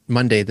on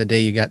Monday, the day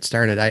you got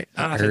started.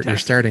 You're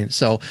starting.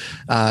 So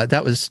I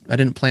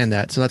didn't plan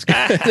that. So that's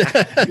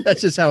good.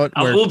 That's just how it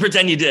works. We'll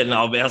pretend you did, and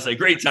I'll say,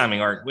 great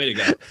timing, Art. Way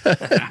to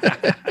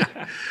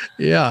go.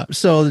 Yeah.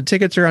 So the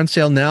tickets are on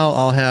sale now.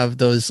 I'll have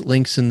those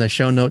links in the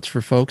show notes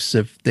for folks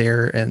if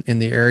they're in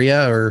the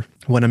area or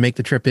want to make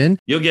the trip in.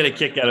 You'll get a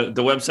kick out of it.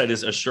 The website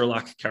is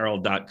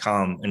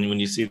sherlockcarroll.com. And when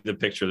you see the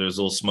picture, there's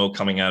a little smoke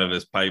coming out of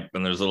his pipe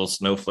and there's a little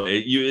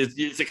snowflake.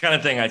 It's the kind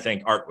of thing I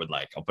think Art would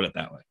like. I'll put it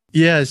that way.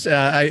 Yes.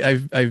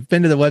 I've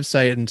been to the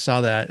website and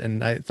saw that,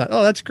 and I thought,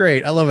 oh, that's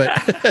great. I love it.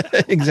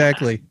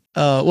 Exactly.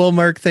 Well,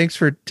 Mark, thanks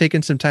for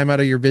taking some time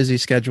out of your busy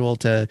schedule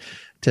to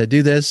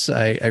do this.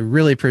 I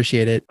really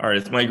appreciate it. All right.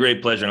 It's my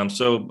great pleasure. And I'm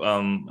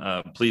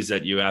so pleased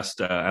that you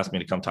asked me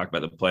to come talk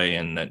about the play,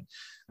 and that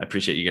I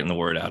appreciate you getting the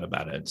word out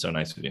about it. It's so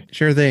nice of you.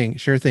 Sure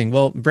thing.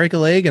 Well, break a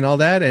leg and all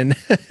that. And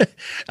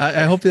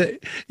I hope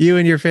that you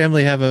and your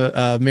family have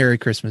a Merry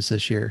Christmas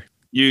this year.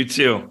 You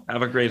too.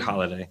 Have a great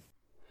holiday.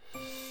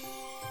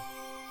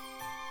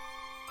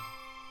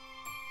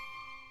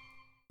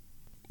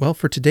 Well,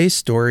 for today's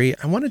story,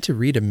 I wanted to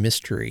read a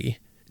mystery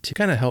to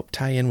kind of help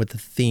tie in with the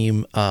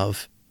theme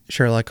of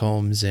Sherlock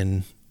Holmes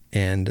and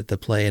the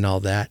play and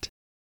all that.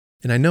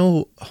 And I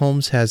know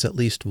Holmes has at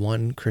least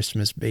one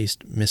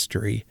Christmas-based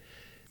mystery,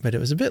 but it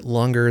was a bit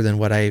longer than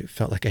what I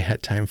felt like I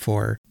had time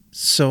for.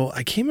 So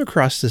I came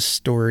across this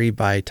story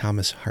by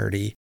Thomas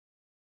Hardy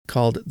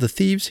called The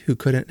Thieves Who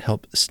Couldn't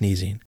Help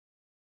Sneezing.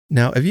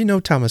 Now, if you know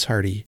Thomas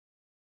Hardy,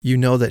 you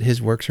know that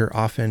his works are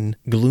often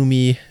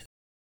gloomy,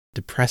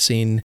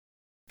 depressing,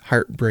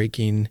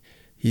 heartbreaking.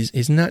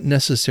 He's not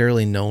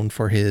necessarily known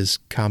for his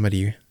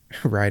comedy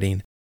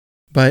writing.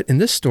 But in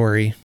this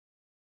story,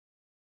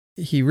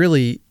 he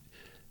really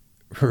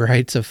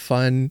writes a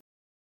fun,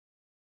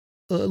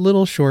 a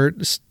little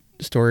short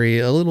story,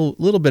 a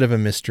little bit of a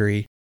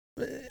mystery.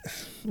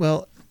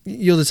 Well,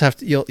 you'll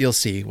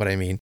see what I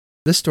mean.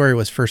 This story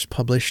was first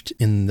published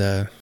in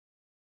the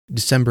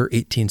December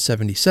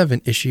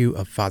 1877 issue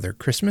of Father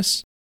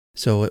Christmas,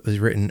 so it was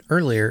written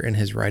earlier in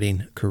his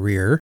writing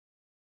career.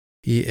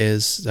 He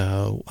is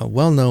a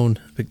well-known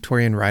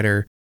Victorian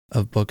writer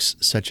of books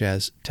such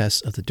as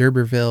Tess of the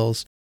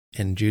D'Urbervilles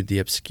and Jude the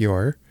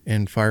Obscure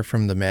and Far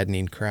from the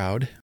Maddening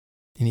Crowd.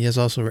 And he has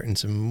also written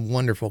some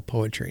wonderful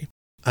poetry.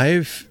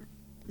 I've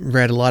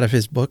read a lot of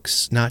his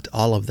books, not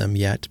all of them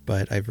yet,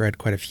 but I've read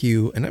quite a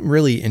few, and I'm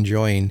really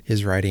enjoying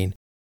his writing.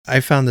 I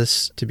found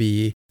this to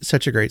be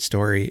such a great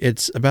story.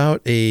 It's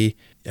about a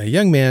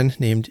young man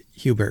named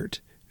Hubert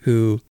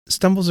who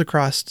stumbles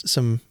across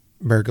some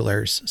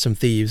burglars, some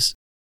thieves,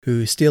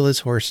 who steal his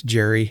horse,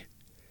 Jerry,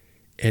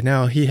 and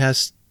now he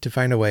has to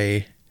find a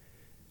way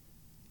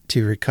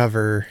to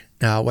recover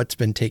what's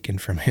been taken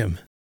from him.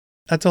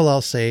 That's all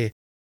I'll say.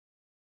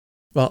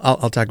 Well,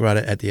 I'll talk about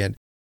it at the end.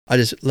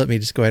 Let me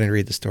just go ahead and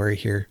read the story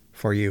here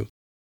for you.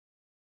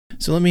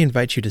 So let me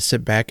invite you to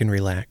sit back and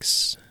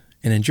relax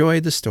and enjoy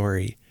the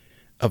story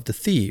of the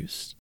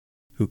thieves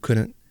who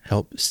couldn't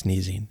help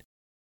sneezing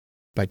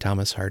by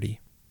Thomas Hardy.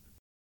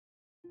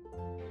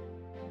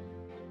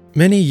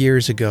 Many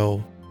years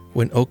ago,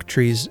 when oak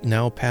trees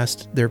now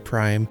past their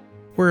prime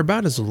were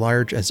about as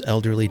large as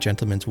elderly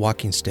gentlemen's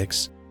walking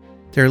sticks,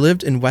 there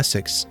lived in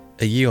Wessex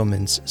a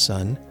yeoman's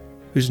son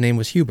whose name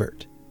was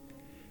Hubert.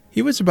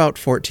 He was about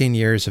 14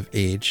 years of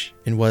age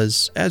and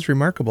was as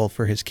remarkable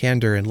for his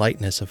candor and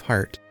lightness of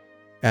heart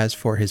as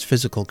for his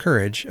physical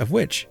courage, of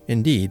which,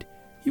 indeed,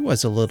 he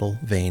was a little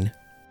vain.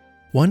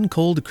 One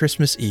cold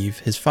Christmas Eve,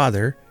 his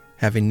father,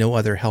 having no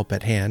other help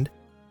at hand,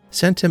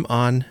 sent him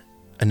on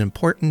an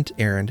important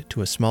errand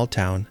to a small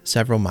town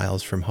several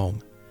miles from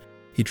home.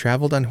 He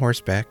traveled on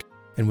horseback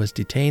and was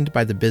detained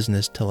by the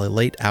business till a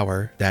late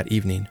hour that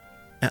evening.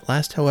 At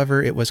last,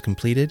 however, it was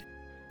completed.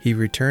 He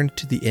returned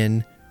to the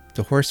inn,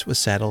 the horse was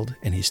saddled,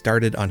 and he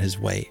started on his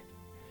way.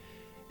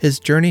 His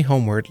journey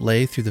homeward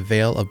lay through the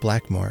Vale of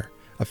Blackmoor,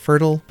 a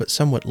fertile but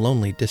somewhat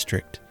lonely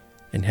district,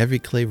 and heavy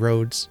clay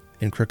roads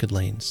and crooked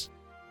lanes.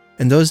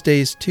 In those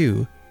days,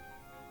 too,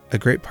 a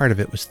great part of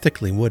it was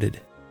thickly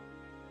wooded.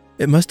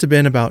 It must have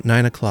been about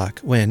 9 o'clock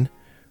when,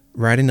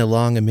 riding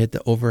along amid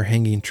the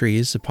overhanging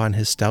trees upon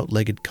his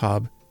stout-legged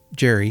cob,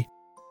 Jerry,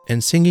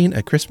 and singing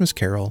a Christmas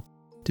carol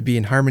to be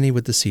in harmony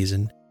with the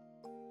season,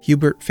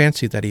 Hubert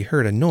fancied that he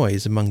heard a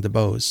noise among the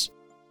boughs.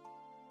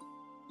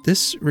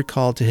 This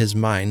recalled to his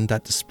mind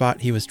that the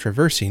spot he was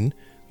traversing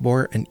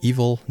bore an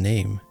evil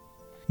name.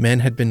 Men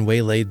had been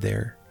waylaid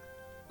there.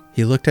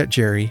 He looked at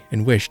Jerry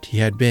and wished he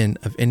had been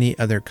of any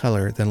other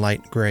color than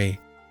light gray,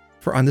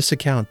 for on this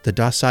account the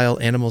docile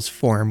animal's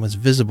form was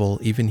visible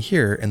even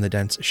here in the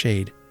dense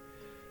shade.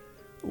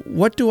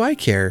 "What do I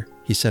care?"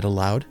 he said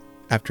aloud,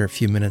 after a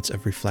few minutes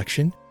of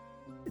reflection.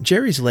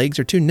 "Jerry's legs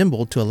are too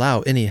nimble to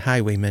allow any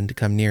highwayman to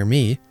come near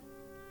me."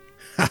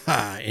 "Ha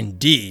ha,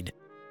 indeed,"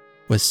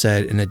 was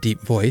said in a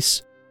deep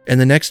voice, and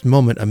the next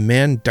moment a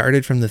man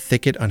darted from the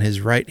thicket on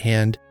his right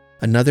hand,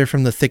 another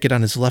from the thicket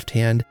on his left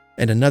hand,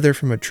 and another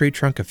from a tree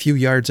trunk a few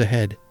yards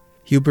ahead.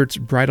 Hubert's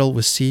bridle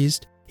was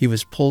seized, he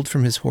was pulled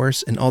from his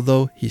horse, and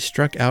although he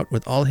struck out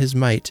with all his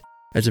might,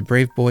 as a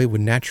brave boy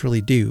would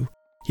naturally do,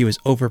 he was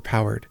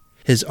overpowered.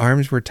 His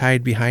arms were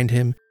tied behind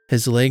him,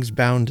 his legs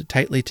bound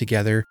tightly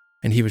together,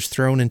 and he was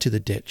thrown into the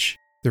ditch.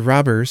 The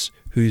robbers,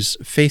 whose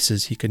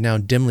faces he could now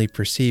dimly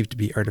perceive to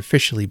be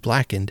artificially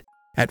blackened,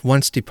 at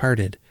once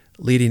departed,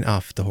 leading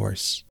off the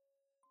horse.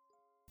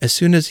 As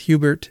soon as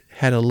Hubert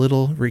had a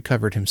little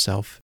recovered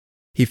himself,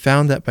 he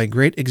found that by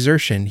great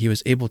exertion he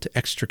was able to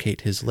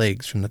extricate his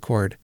legs from the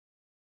cord.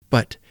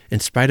 But, in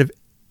spite of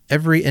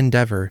every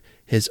endeavor,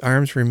 his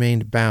arms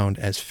remained bound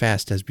as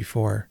fast as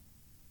before.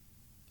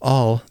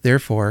 All,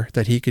 therefore,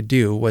 that he could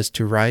do was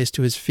to rise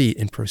to his feet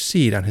and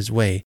proceed on his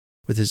way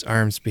with his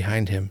arms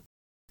behind him,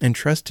 and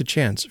trust to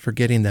chance for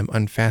getting them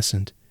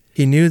unfastened.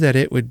 He knew that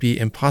it would be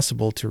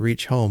impossible to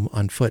reach home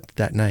on foot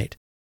that night,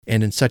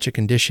 and in such a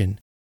condition,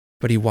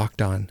 but he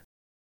walked on.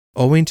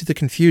 Owing to the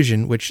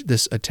confusion which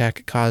this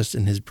attack caused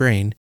in his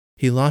brain,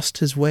 he lost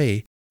his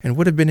way, and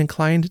would have been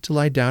inclined to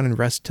lie down and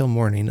rest till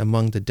morning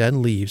among the dead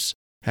leaves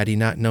had he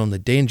not known the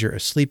danger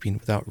of sleeping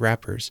without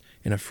wrappers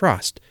in a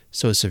frost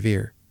so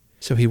severe.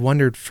 So he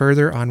wandered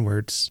further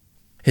onwards,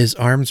 his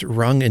arms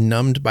wrung and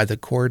numbed by the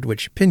cord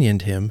which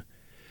pinioned him,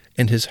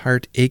 and his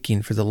heart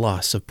aching for the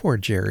loss of poor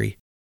Jerry,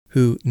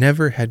 who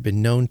never had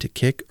been known to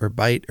kick or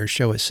bite or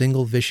show a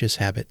single vicious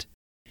habit.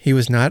 He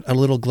was not a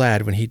little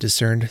glad when he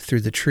discerned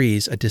through the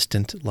trees a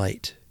distant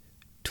light.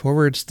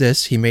 Towards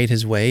this he made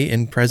his way,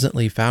 and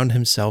presently found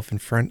himself in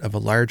front of a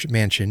large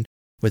mansion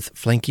with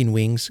flanking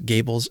wings,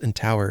 gables, and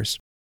towers,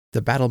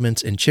 the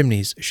battlements and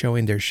chimneys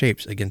showing their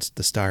shapes against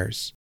the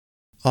stars.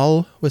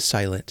 All was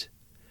silent,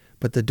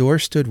 but the door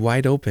stood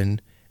wide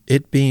open,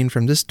 it being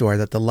from this door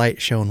that the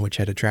light shone which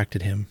had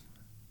attracted him.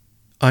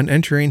 On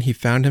entering, he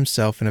found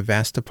himself in a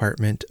vast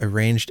apartment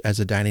arranged as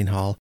a dining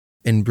hall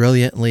and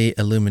brilliantly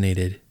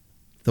illuminated.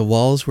 The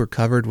walls were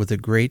covered with a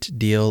great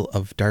deal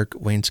of dark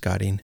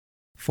wainscoting,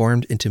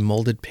 formed into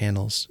molded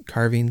panels,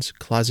 carvings,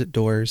 closet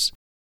doors,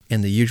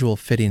 and the usual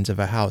fittings of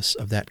a house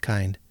of that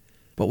kind.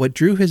 But what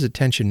drew his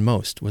attention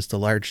most was the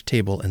large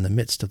table in the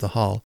midst of the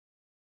hall,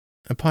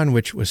 upon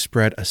which was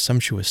spread a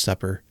sumptuous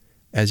supper,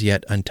 as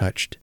yet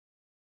untouched.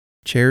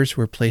 Chairs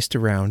were placed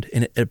around,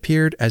 and it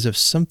appeared as if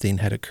something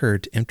had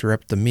occurred to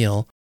interrupt the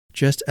meal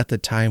just at the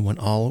time when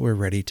all were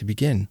ready to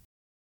begin.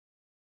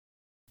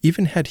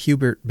 Even had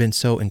Hubert been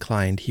so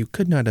inclined, he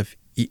could not have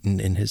eaten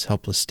in his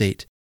helpless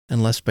state,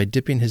 unless by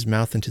dipping his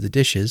mouth into the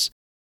dishes,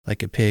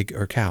 like a pig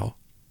or cow.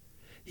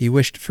 He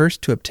wished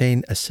first to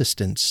obtain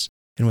assistance,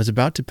 and was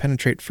about to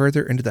penetrate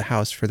further into the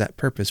house for that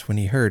purpose when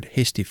he heard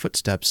hasty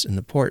footsteps in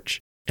the porch,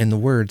 and the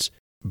words,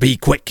 "Be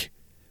quick!"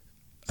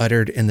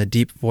 uttered in the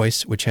deep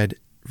voice which had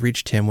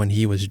reached him when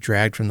he was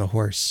dragged from the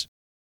horse.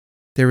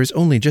 There was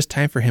only just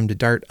time for him to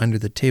dart under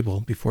the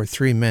table before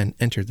 3 men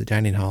entered the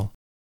dining hall.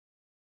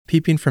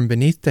 Peeping from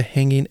beneath the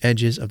hanging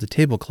edges of the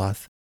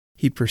tablecloth,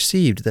 he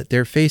perceived that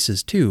their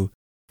faces, too,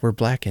 were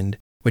blackened,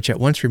 which at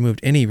once removed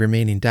any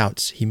remaining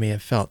doubts he may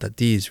have felt that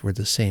these were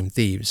the same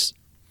thieves.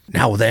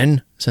 "Now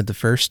then," said the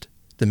first,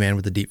 the man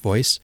with the deep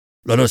voice,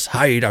 "let us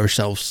hide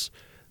ourselves.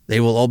 They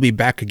will all be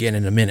back again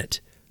in a minute.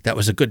 That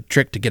was a good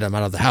trick to get them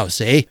out of the house,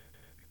 eh?"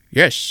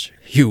 "Yes,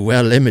 you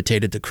well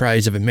imitated the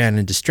cries of a man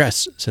in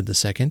distress," said the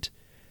second.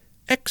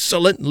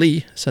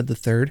 "Excellently," said the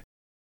third.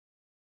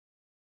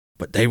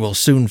 "But they will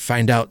soon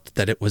find out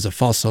that it was a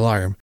false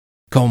alarm.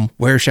 Come,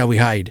 where shall we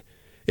hide?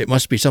 It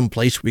must be some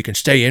place we can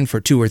stay in for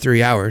 2 or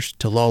 3 hours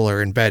to lull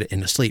her in bed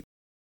and asleep.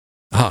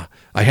 Ah,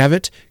 I have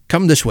it.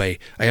 Come this way.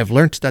 I have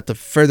learnt that the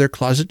further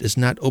closet is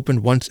not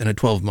opened once in a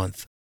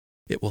 12-month.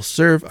 It will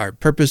serve our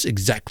purpose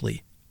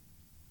exactly."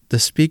 The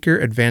speaker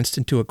advanced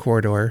into a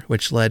corridor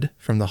which led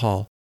from the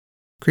hall.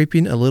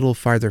 Creeping a little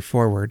farther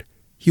forward,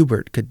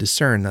 Hubert could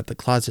discern that the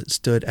closet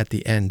stood at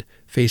the end,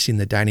 facing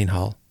the dining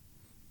hall.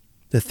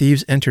 The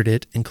thieves entered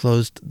it and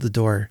closed the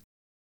door.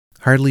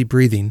 Hardly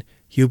breathing,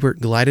 Hubert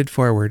glided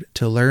forward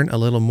to learn a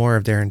little more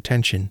of their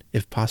intention,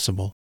 if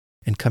possible,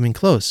 and coming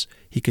close,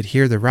 he could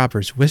hear the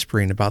robbers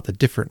whispering about the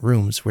different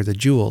rooms where the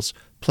jewels,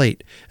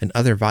 plate, and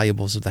other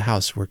valuables of the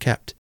house were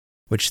kept,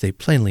 which they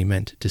plainly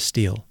meant to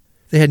steal.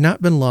 They had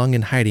not been long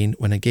in hiding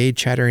when a gay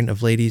chattering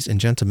of ladies and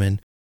gentlemen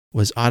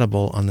was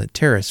audible on the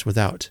terrace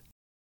without.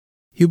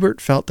 Hubert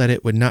felt that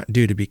it would not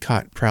do to be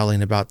caught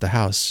prowling about the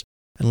house,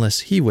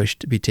 unless he wished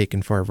to be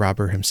taken for a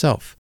robber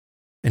himself,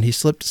 and he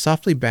slipped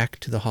softly back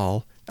to the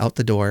hall, out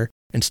the door,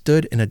 and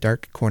stood in a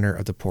dark corner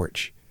of the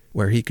porch,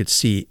 where he could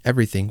see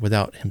everything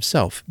without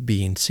himself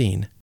being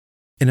seen.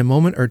 In a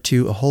moment or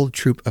two a whole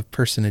troop of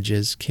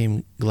personages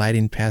came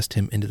gliding past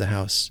him into the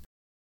house.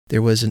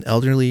 There was an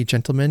elderly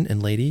gentleman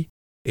and lady,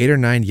 8 or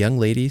 9 young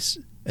ladies,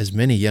 as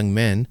many young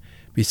men,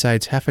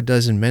 besides half a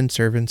dozen men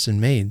servants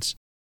and maids.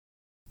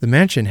 The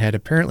mansion had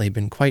apparently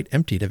been quite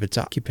emptied of its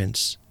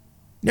occupants.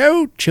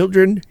 "Now,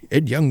 children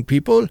and young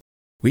people,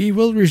 we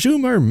will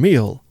resume our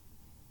meal,"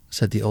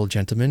 said the old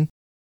gentleman.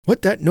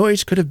 "What that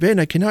noise could have been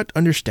I cannot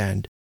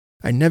understand.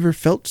 I never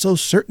felt so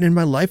certain in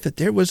my life that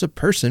there was a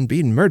person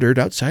being murdered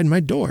outside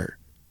my door."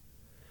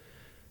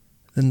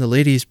 Then the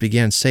ladies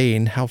began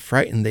saying how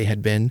frightened they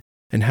had been,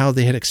 and how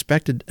they had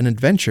expected an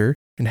adventure,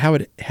 and how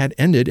it had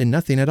ended in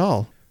nothing at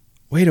all.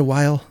 "Wait a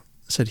while,"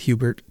 said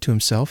Hubert to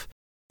himself.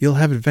 "You'll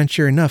have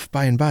adventure enough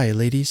by and by,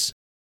 ladies."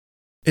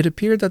 It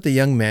appeared that the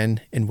young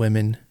men and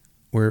women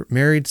were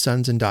married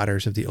sons and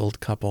daughters of the old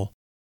couple,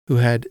 who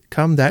had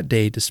come that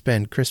day to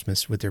spend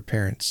Christmas with their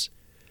parents.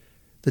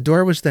 The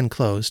door was then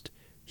closed,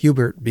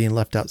 Hubert being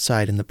left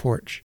outside in the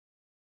porch.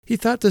 He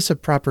thought this a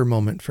proper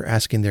moment for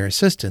asking their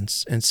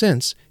assistance, and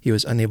since he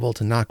was unable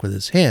to knock with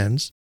his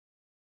hands,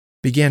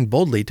 began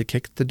boldly to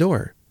kick at the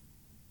door.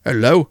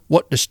 "Hello,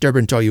 what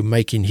disturbance are you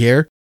making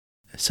here?"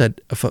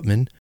 said a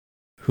footman,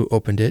 who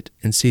opened it,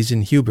 and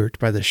seizing Hubert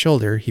by the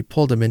shoulder, he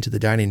pulled him into the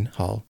dining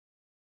hall.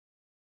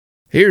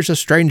 "Here's a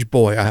strange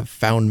boy I have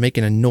found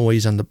making a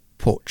noise on the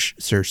porch,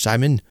 Sir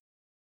Simon."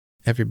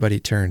 Everybody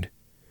turned.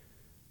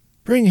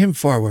 "Bring him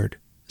forward,"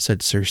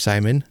 said Sir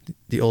Simon,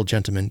 the old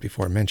gentleman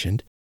before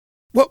mentioned.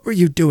 "What were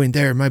you doing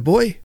there, my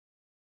boy?"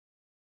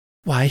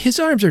 "Why, his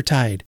arms are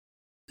tied,"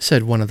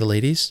 said one of the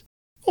ladies.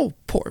 "Oh,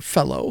 poor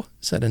fellow,"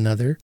 said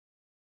another.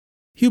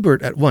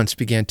 Hubert at once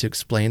began to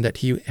explain that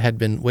he had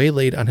been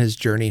waylaid on his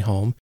journey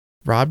home,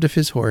 robbed of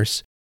his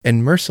horse,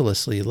 and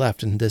mercilessly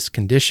left in this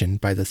condition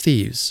by the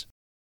thieves.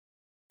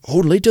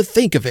 "Only to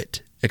think of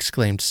it!"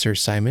 exclaimed Sir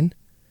Simon.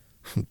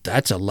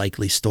 "That's a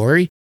likely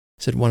story,"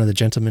 said one of the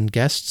gentlemen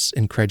guests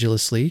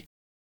incredulously.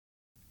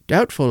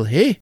 "Doubtful,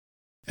 eh?"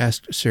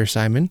 asked Sir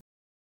Simon.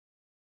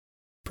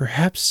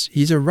 "Perhaps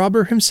he's a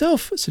robber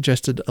himself,"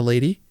 suggested a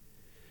lady.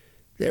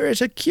 "There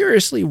is a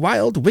curiously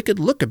wild, wicked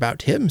look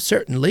about him,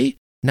 certainly,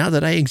 now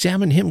that I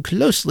examine him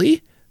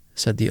closely,"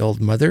 said the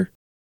old mother.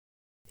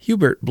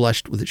 Hubert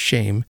blushed with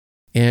shame,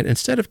 and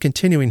instead of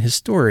continuing his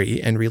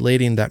story and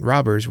relating that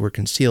robbers were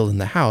concealed in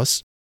the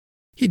house,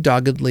 he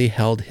doggedly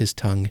held his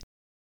tongue,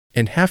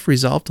 and half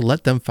resolved to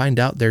let them find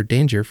out their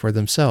danger for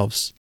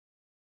themselves.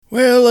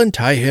 "Well,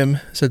 untie him,"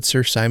 said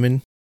Sir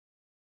Simon.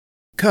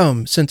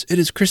 "Come, since it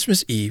is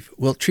Christmas Eve,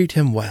 we'll treat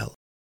him well.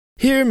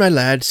 Here, my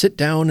lad, sit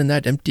down in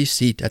that empty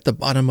seat at the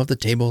bottom of the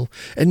table,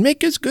 and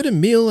make as good a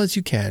meal as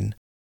you can.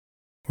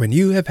 When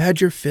you have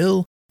had your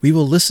fill, we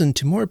will listen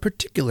to more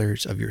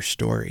particulars of your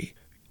story."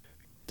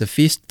 The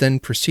feast then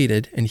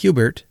proceeded, and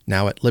Hubert,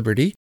 now at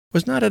liberty,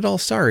 was not at all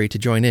sorry to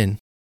join in.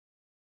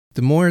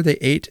 The more they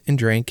ate and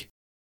drank,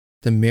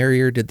 the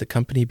merrier did the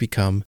company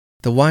become.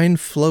 The wine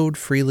flowed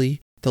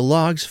freely, the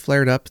logs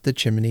flared up the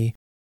chimney,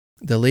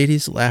 the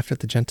ladies laughed at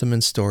the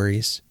gentlemen's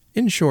stories.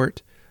 In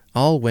short,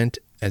 all went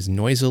as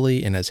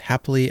noisily and as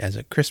happily as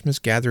a Christmas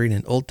gathering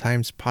in old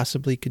times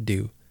possibly could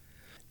do.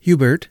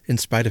 Hubert, in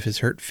spite of his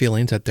hurt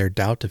feelings at their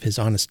doubt of his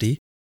honesty,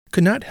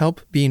 could not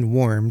help being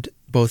warmed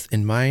both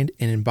in mind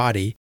and in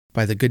body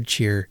by the good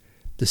cheer,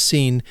 the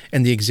scene,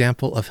 and the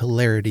example of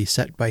hilarity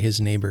set by his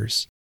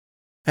neighbours.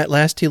 At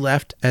last he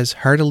laughed as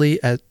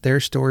heartily at their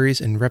stories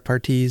and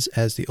repartees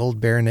as the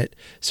old baronet,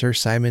 Sir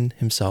Simon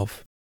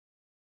himself.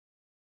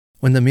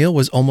 When the meal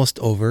was almost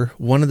over,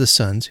 one of the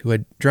sons, who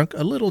had drunk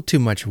a little too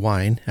much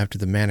wine, after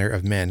the manner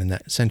of men in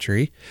that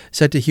century,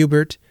 said to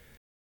Hubert,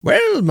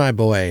 "Well, my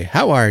boy,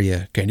 how are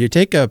you? Can you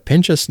take a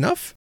pinch of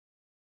snuff?"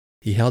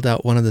 He held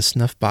out one of the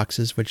snuff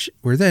boxes, which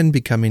were then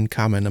becoming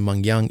common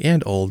among young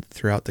and old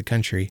throughout the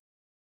country.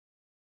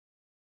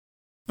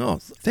 "Oh,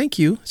 thank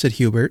you," said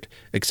Hubert,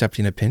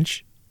 accepting a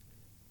pinch.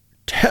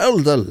 "Tell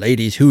the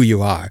ladies who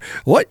you are,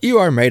 what you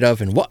are made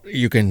of, and what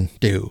you can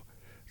do,"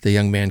 the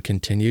young man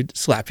continued,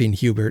 slapping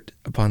Hubert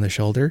upon the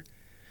shoulder.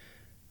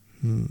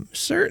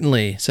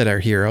 "Certainly," said our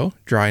hero,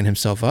 drawing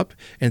himself up,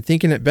 and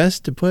thinking it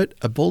best to put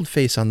a bold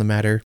face on the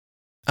matter.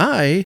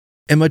 "I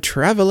am a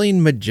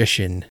traveling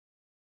magician."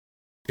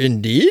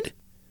 "Indeed?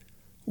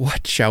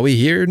 What shall we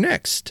hear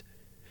next?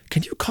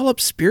 Can you call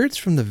up spirits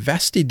from the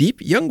vasty deep,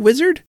 young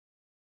wizard?"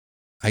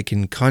 "I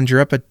can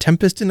conjure up a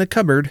tempest in a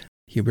cupboard,"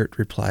 Hubert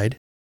replied.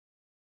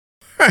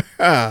 "Ha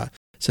ha!"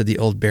 said the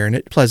old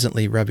baronet,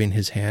 pleasantly rubbing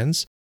his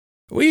hands.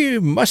 "We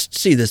must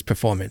see this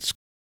performance.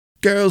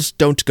 Girls,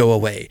 don't go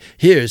away.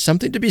 Here's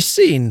something to be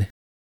seen."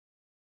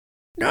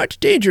 "Not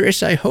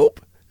dangerous, I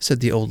hope,"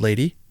 said the old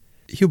lady.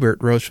 Hubert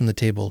rose from the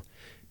table.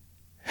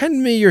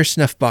 "Hand me your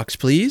snuff-box,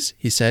 please,"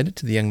 he said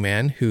to the young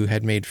man who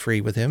had made free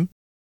with him.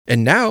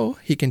 "And now,"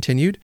 he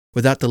continued,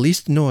 "without the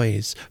least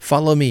noise,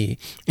 follow me.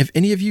 If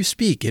any of you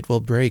speak, it will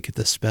break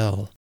the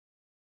spell."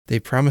 They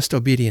promised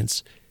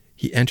obedience.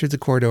 He entered the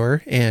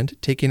corridor and,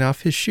 taking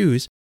off his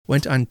shoes,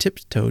 went on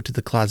tiptoe to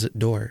the closet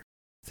door,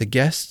 the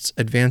guests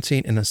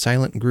advancing in a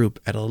silent group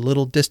at a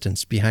little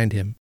distance behind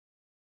him.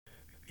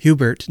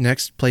 Hubert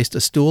next placed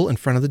a stool in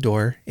front of the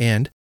door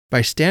and,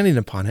 by standing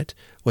upon it,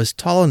 was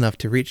tall enough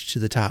to reach to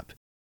the top.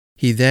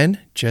 He then,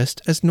 just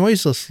as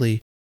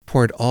noiselessly,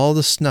 poured all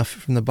the snuff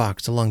from the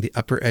box along the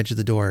upper edge of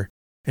the door,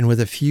 and with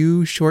a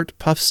few short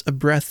puffs of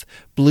breath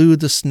blew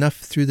the snuff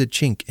through the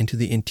chink into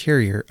the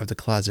interior of the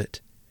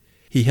closet.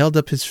 He held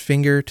up his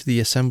finger to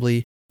the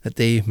assembly that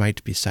they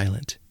might be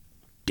silent.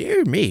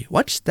 "Dear me,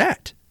 what's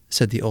that?"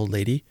 said the old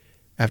lady,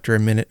 after a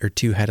minute or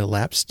two had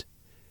elapsed.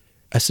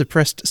 A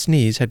suppressed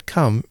sneeze had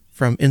come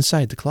from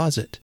inside the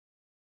closet.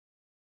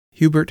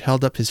 Hubert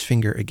held up his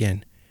finger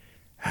again.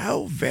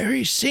 "How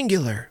very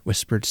singular,"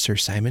 whispered Sir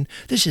Simon.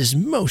 "This is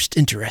most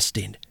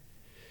interesting."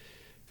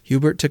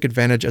 Hubert took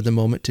advantage of the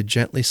moment to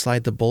gently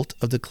slide the bolt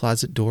of the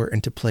closet door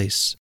into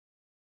place.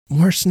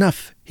 "More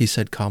snuff," he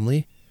said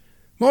calmly.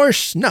 "More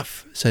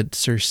snuff," said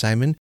Sir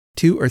Simon.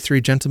 2 or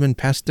 3 gentlemen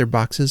passed their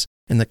boxes,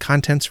 and the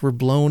contents were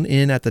blown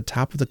in at the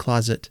top of the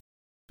closet.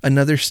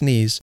 Another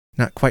sneeze,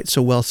 not quite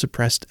so well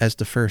suppressed as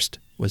the first,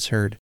 was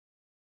heard.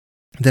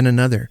 Then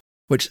another,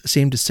 which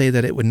seemed to say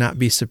that it would not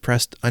be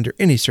suppressed under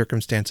any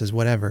circumstances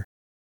whatever.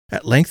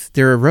 At length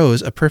there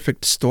arose a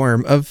perfect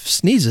storm of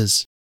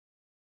sneezes.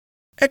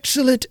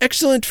 "Excellent,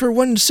 excellent for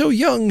one so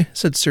young,"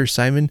 said Sir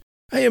Simon.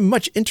 "I am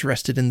much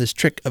interested in this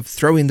trick of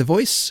throwing the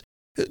voice,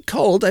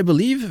 called, I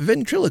believe,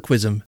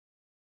 ventriloquism."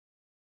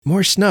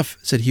 "More snuff,"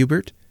 said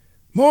Hubert.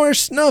 "More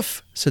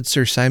snuff," said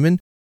Sir Simon.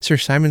 Sir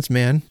Simon's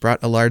man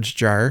brought a large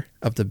jar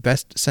of the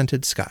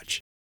best-scented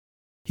Scotch.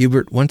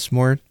 Hubert once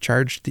more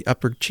charged the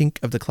upper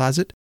chink of the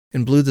closet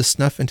and blew the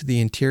snuff into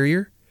the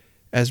interior.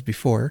 As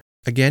before,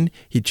 again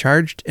he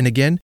charged and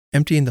again,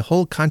 emptying the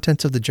whole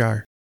contents of the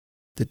jar.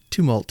 The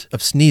tumult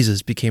of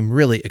sneezes became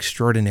really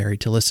extraordinary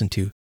to listen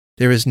to.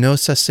 There was no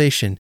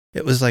cessation.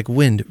 It was like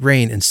wind,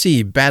 rain, and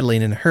sea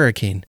battling in a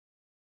hurricane.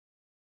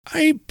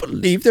 "I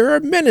believe there are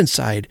men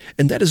inside,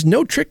 and that is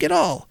no trick at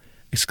all,"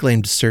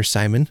 exclaimed Sir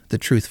Simon, the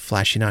truth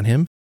flashing on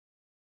him.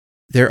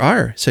 "There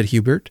are," said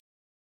Hubert.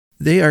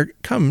 "They are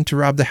come to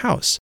rob the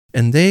house,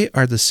 and they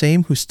are the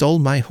same who stole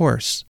my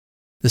horse."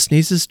 The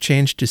sneezes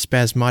changed to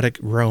spasmodic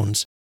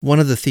groans. One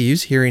of the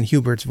thieves, hearing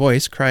Hubert's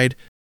voice, cried,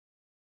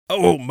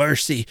 "Oh,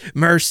 mercy,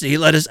 mercy,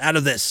 let us out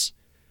of this."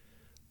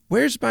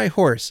 "Where's my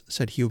horse?"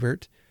 said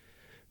Hubert.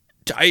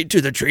 "Tied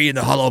to the tree in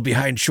the hollow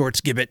behind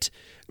Short's gibbet.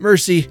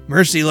 Mercy,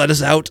 mercy, let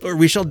us out, or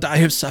we shall die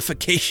of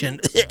suffocation."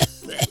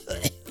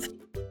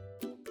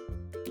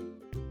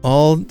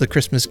 All the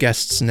Christmas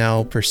guests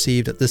now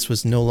perceived that this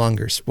was no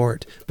longer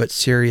sport, but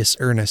serious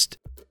earnest.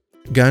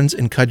 Guns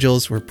and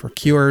cudgels were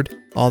procured,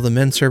 all the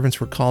men servants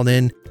were called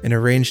in and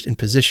arranged in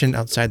position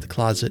outside the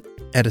closet.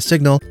 At a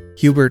signal,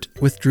 Hubert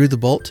withdrew the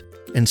bolt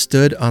and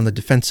stood on the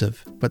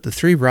defensive, but the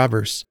 3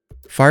 robbers,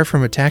 far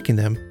from attacking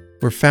them,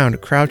 were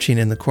found crouching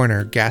in the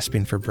corner,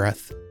 gasping for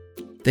breath.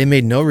 They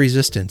made no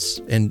resistance,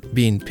 and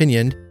being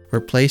pinioned,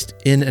 were placed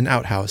in an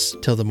outhouse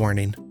till the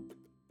morning.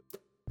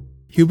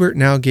 Hubert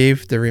now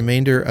gave the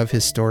remainder of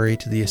his story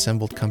to the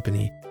assembled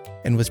company,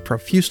 and was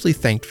profusely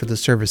thanked for the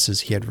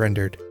services he had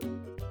rendered.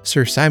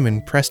 Sir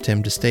Simon pressed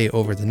him to stay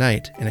over the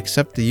night and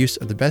accept the use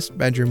of the best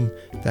bedroom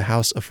the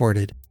house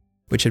afforded,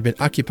 which had been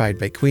occupied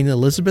by Queen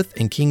Elizabeth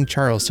and King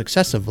Charles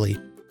successively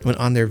when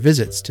on their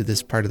visits to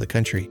this part of the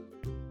country.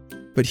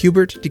 But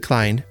Hubert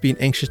declined, being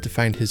anxious to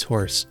find his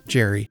horse,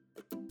 Jerry,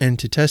 and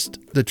to test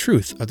the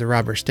truth of the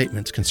robber's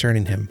statements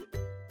concerning him.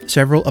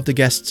 Several of the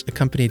guests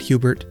accompanied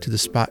Hubert to the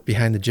spot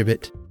behind the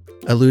gibbet,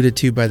 alluded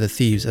to by the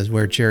thieves as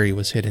where Jerry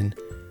was hidden.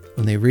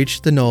 When they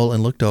reached the knoll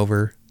and looked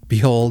over,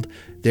 behold,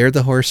 there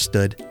the horse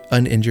stood,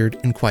 uninjured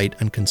and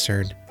quite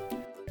unconcerned.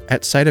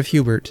 At sight of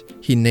Hubert,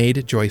 he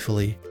neighed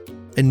joyfully,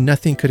 and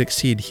nothing could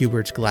exceed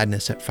Hubert's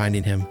gladness at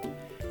finding him.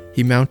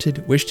 He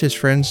mounted, wished his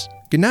friends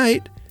good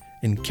night,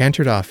 and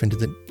cantered off into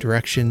the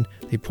direction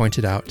they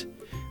pointed out,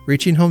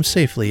 reaching home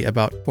safely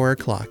about 4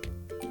 o'clock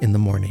in the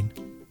morning.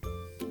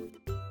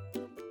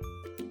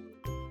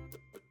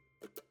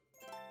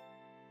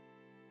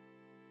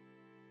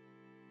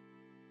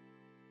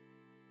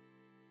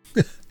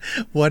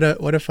 What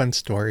a fun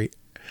story.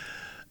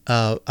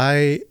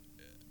 I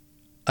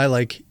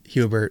like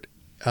Hubert.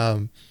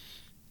 The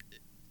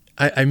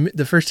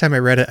first time I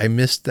read it, I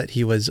missed that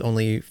he was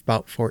only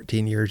about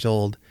 14 years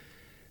old,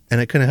 and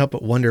I couldn't help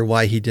but wonder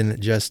why he didn't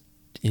just,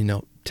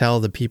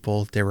 tell the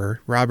people there were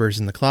robbers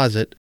in the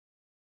closet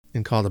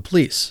and call the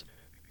police.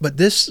 But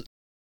this,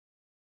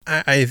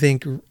 I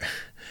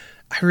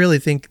really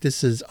think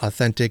this is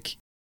authentic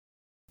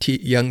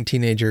young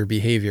teenager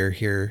behavior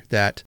here,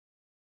 that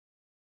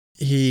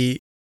he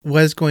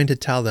was going to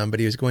tell them, but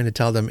he was going to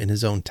tell them in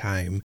his own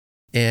time.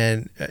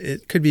 And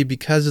it could be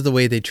because of the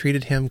way they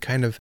treated him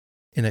kind of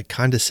in a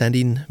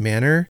condescending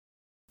manner,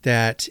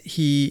 that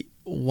he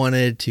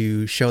wanted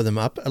to show them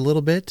up a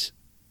little bit,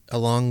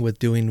 along with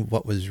doing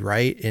what was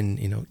right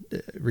and,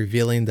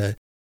 revealing the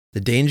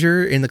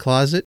danger in the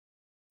closet.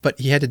 But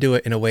he had to do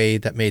it in a way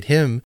that made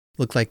him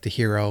look like the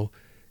hero.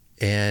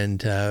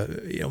 And,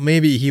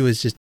 maybe he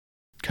was just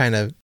kind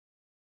of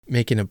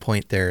making a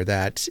point there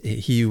that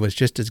he was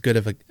just as good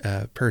of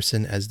a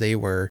person as they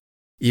were,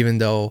 even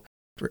though,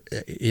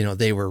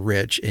 they were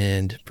rich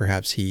and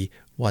perhaps he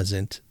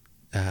wasn't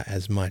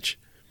as much.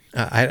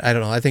 I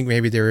don't know. I think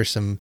maybe there was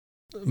some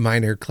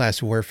minor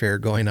class warfare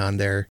going on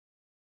there.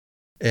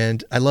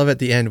 And I love at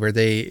the end where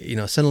they,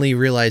 suddenly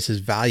realize his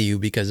value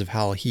because of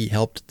how he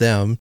helped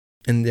them.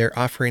 And they're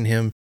offering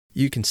him,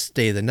 you can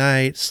stay the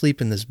night,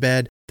 sleep in this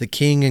bed. The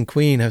king and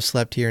queen have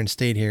slept here and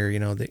stayed here.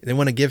 They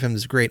want to give him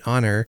this great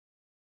honor.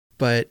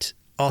 But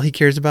all he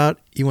cares about,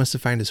 he wants to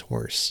find his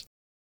horse.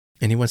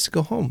 And he wants to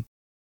go home.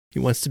 He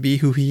wants to be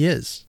who he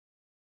is.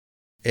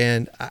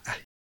 And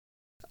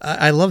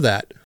I love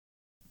that.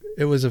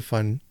 It was a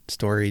fun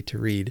story to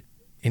read,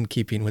 in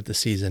keeping with the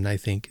season, I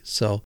think.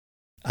 So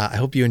I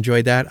hope you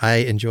enjoyed that. I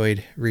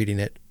enjoyed reading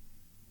it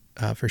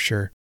for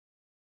sure.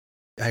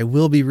 I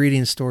will be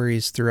reading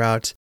stories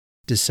throughout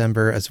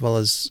December, as well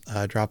as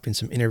dropping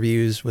some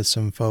interviews with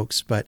some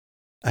folks. But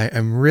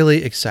I'm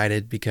really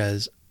excited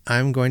because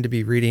I'm going to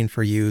be reading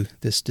for you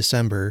this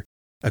December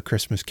A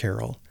Christmas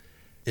Carol.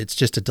 It's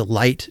just a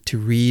delight to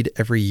read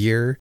every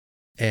year,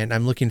 and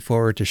I'm looking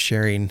forward to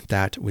sharing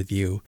that with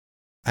you.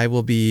 I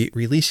will be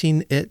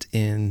releasing it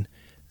in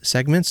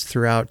segments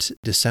throughout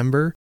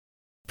December,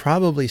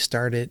 probably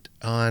start it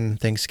on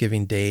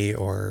Thanksgiving Day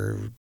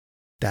or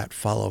that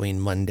following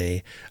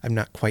Monday. I'm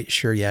not quite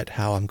sure yet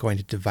how I'm going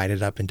to divide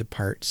it up into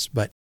parts,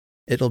 but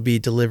it'll be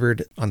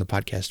delivered on the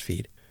podcast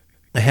feed.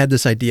 I had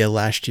this idea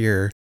last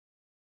year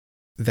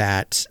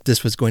that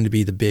this was going to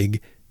be the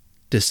big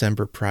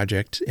December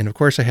project. And of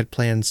course, I had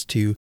plans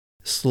to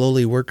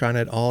slowly work on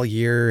it all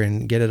year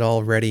and get it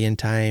all ready in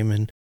time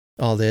and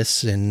all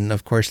this. And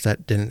of course,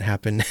 that didn't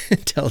happen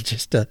until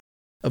just a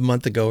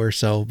month ago or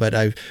so. But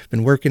I've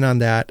been working on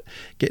that,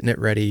 getting it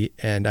ready.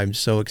 And I'm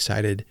so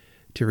excited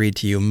to read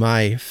to you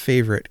my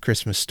favorite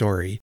Christmas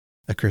story,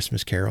 A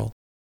Christmas Carol.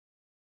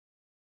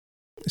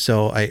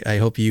 So I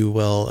hope you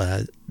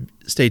will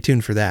stay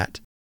tuned for that.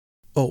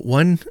 Oh,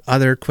 one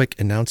other quick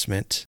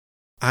announcement.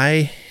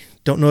 I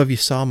don't know if you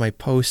saw my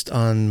post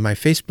on my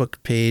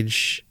Facebook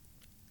page,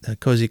 the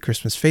Cozy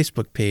Christmas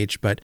Facebook page,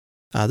 but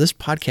this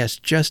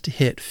podcast just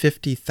hit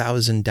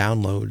 50,000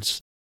 downloads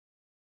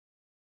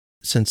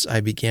since I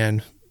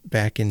began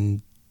back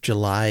in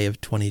July of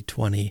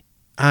 2020.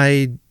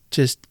 I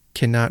just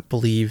cannot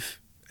believe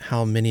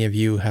how many of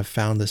you have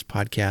found this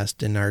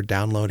podcast and are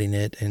downloading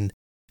it and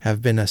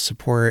have been a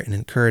support and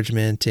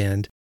encouragement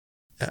and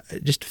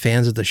just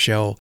fans of the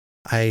show.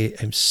 I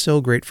am so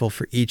grateful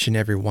for each and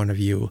every one of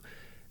you.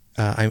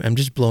 I'm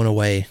just blown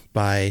away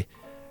by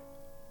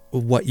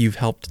what you've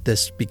helped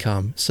this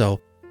become. So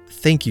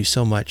thank you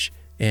so much.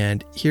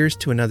 And here's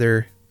to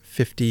another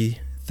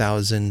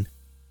 50,000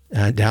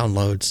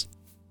 downloads,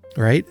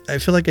 right? I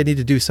feel like I need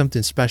to do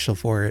something special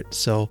for it.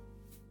 So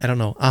I don't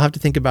know. I'll have to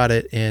think about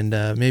it and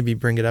maybe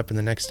bring it up in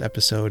the next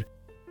episode.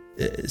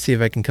 See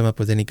if I can come up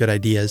with any good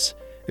ideas.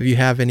 if you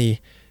have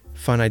any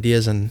fun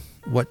ideas on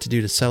what to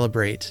do to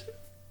celebrate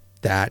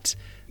that,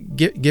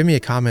 give me a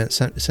comment,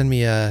 send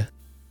me an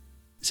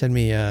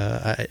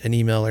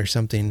email or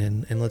something,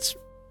 and let's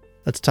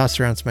toss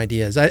around some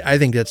ideas. I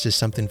think that's just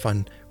something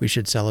fun we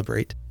should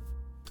celebrate.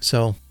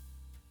 So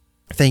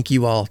thank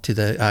you all to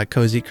the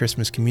Cozy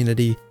Christmas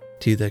community,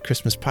 to the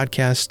Christmas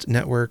Podcast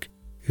Network,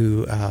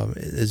 who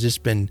has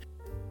just been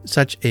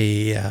such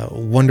a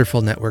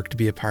wonderful network to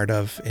be a part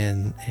of,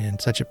 and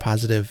such a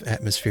positive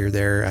atmosphere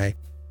there.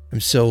 I'm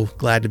so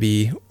glad to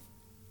be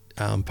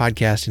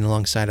podcasting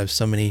alongside of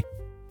so many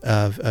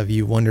of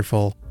you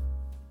wonderful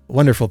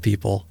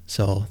people.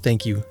 So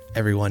thank you,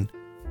 everyone.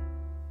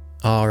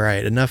 All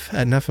right,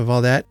 enough of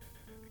all that.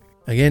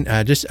 Again,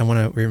 I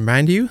want to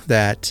remind you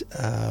that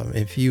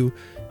if you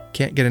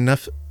can't get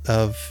enough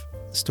of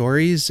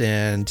stories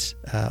and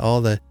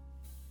all the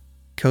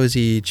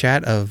cozy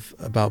chat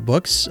about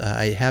books,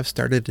 I have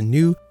started a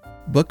new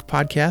book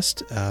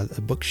podcast,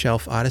 a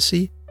Bookshelf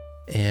Odyssey,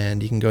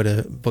 and you can go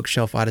to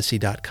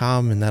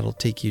bookshelfodyssey.com, and that'll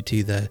take you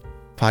to the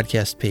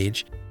podcast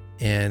page.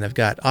 And I've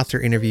got author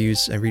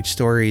interviews, I read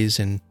stories,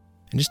 and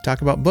just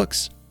talk about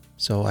books.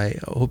 So I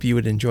hope you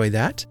would enjoy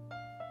that.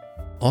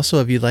 Also,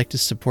 if you'd like to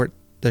support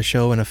the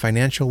show in a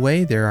financial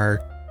way, there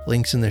are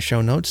links in the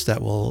show notes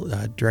that will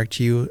direct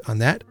you on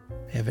that.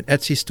 I have an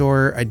Etsy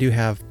store. I do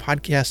have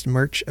podcast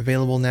merch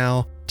available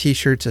now,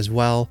 t-shirts as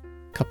well,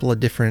 a couple of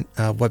different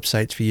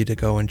websites for you to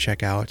go and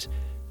check out.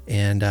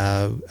 And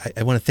I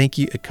want to thank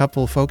you. A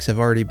couple of folks have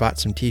already bought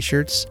some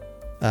t-shirts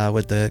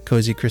with the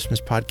Cozy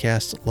Christmas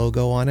Podcast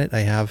logo on it.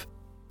 I have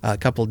a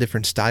couple of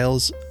different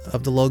styles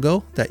of the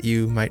logo that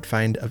you might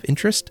find of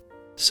interest.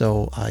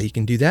 So you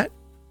can do that.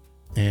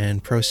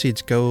 And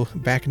proceeds go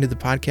back into the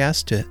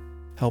podcast to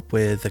help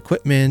with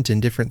equipment and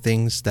different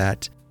things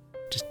that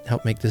just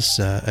help make this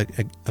a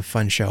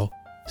fun show.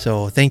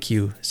 So thank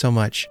you so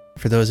much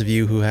for those of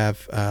you who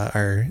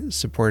are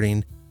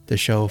supporting the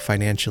show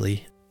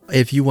financially.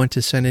 If you want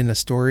to send in a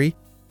story,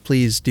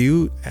 please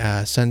do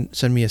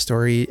send me a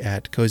story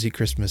at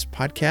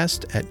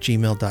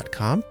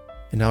cozychristmaspodcast@gmail.com,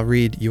 and I'll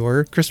read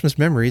your Christmas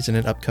memories in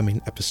an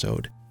upcoming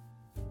episode.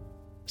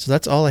 So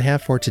that's all I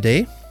have for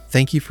today.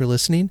 Thank you for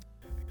listening.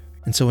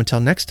 And so until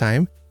next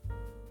time,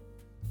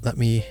 let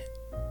me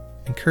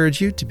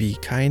encourage you to be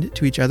kind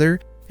to each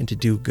other and to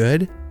do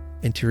good,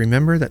 and to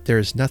remember that there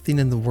is nothing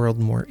in the world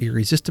more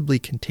irresistibly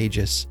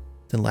contagious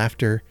than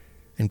laughter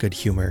and good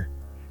humor.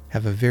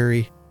 Have a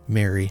very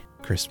Merry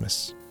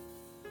Christmas.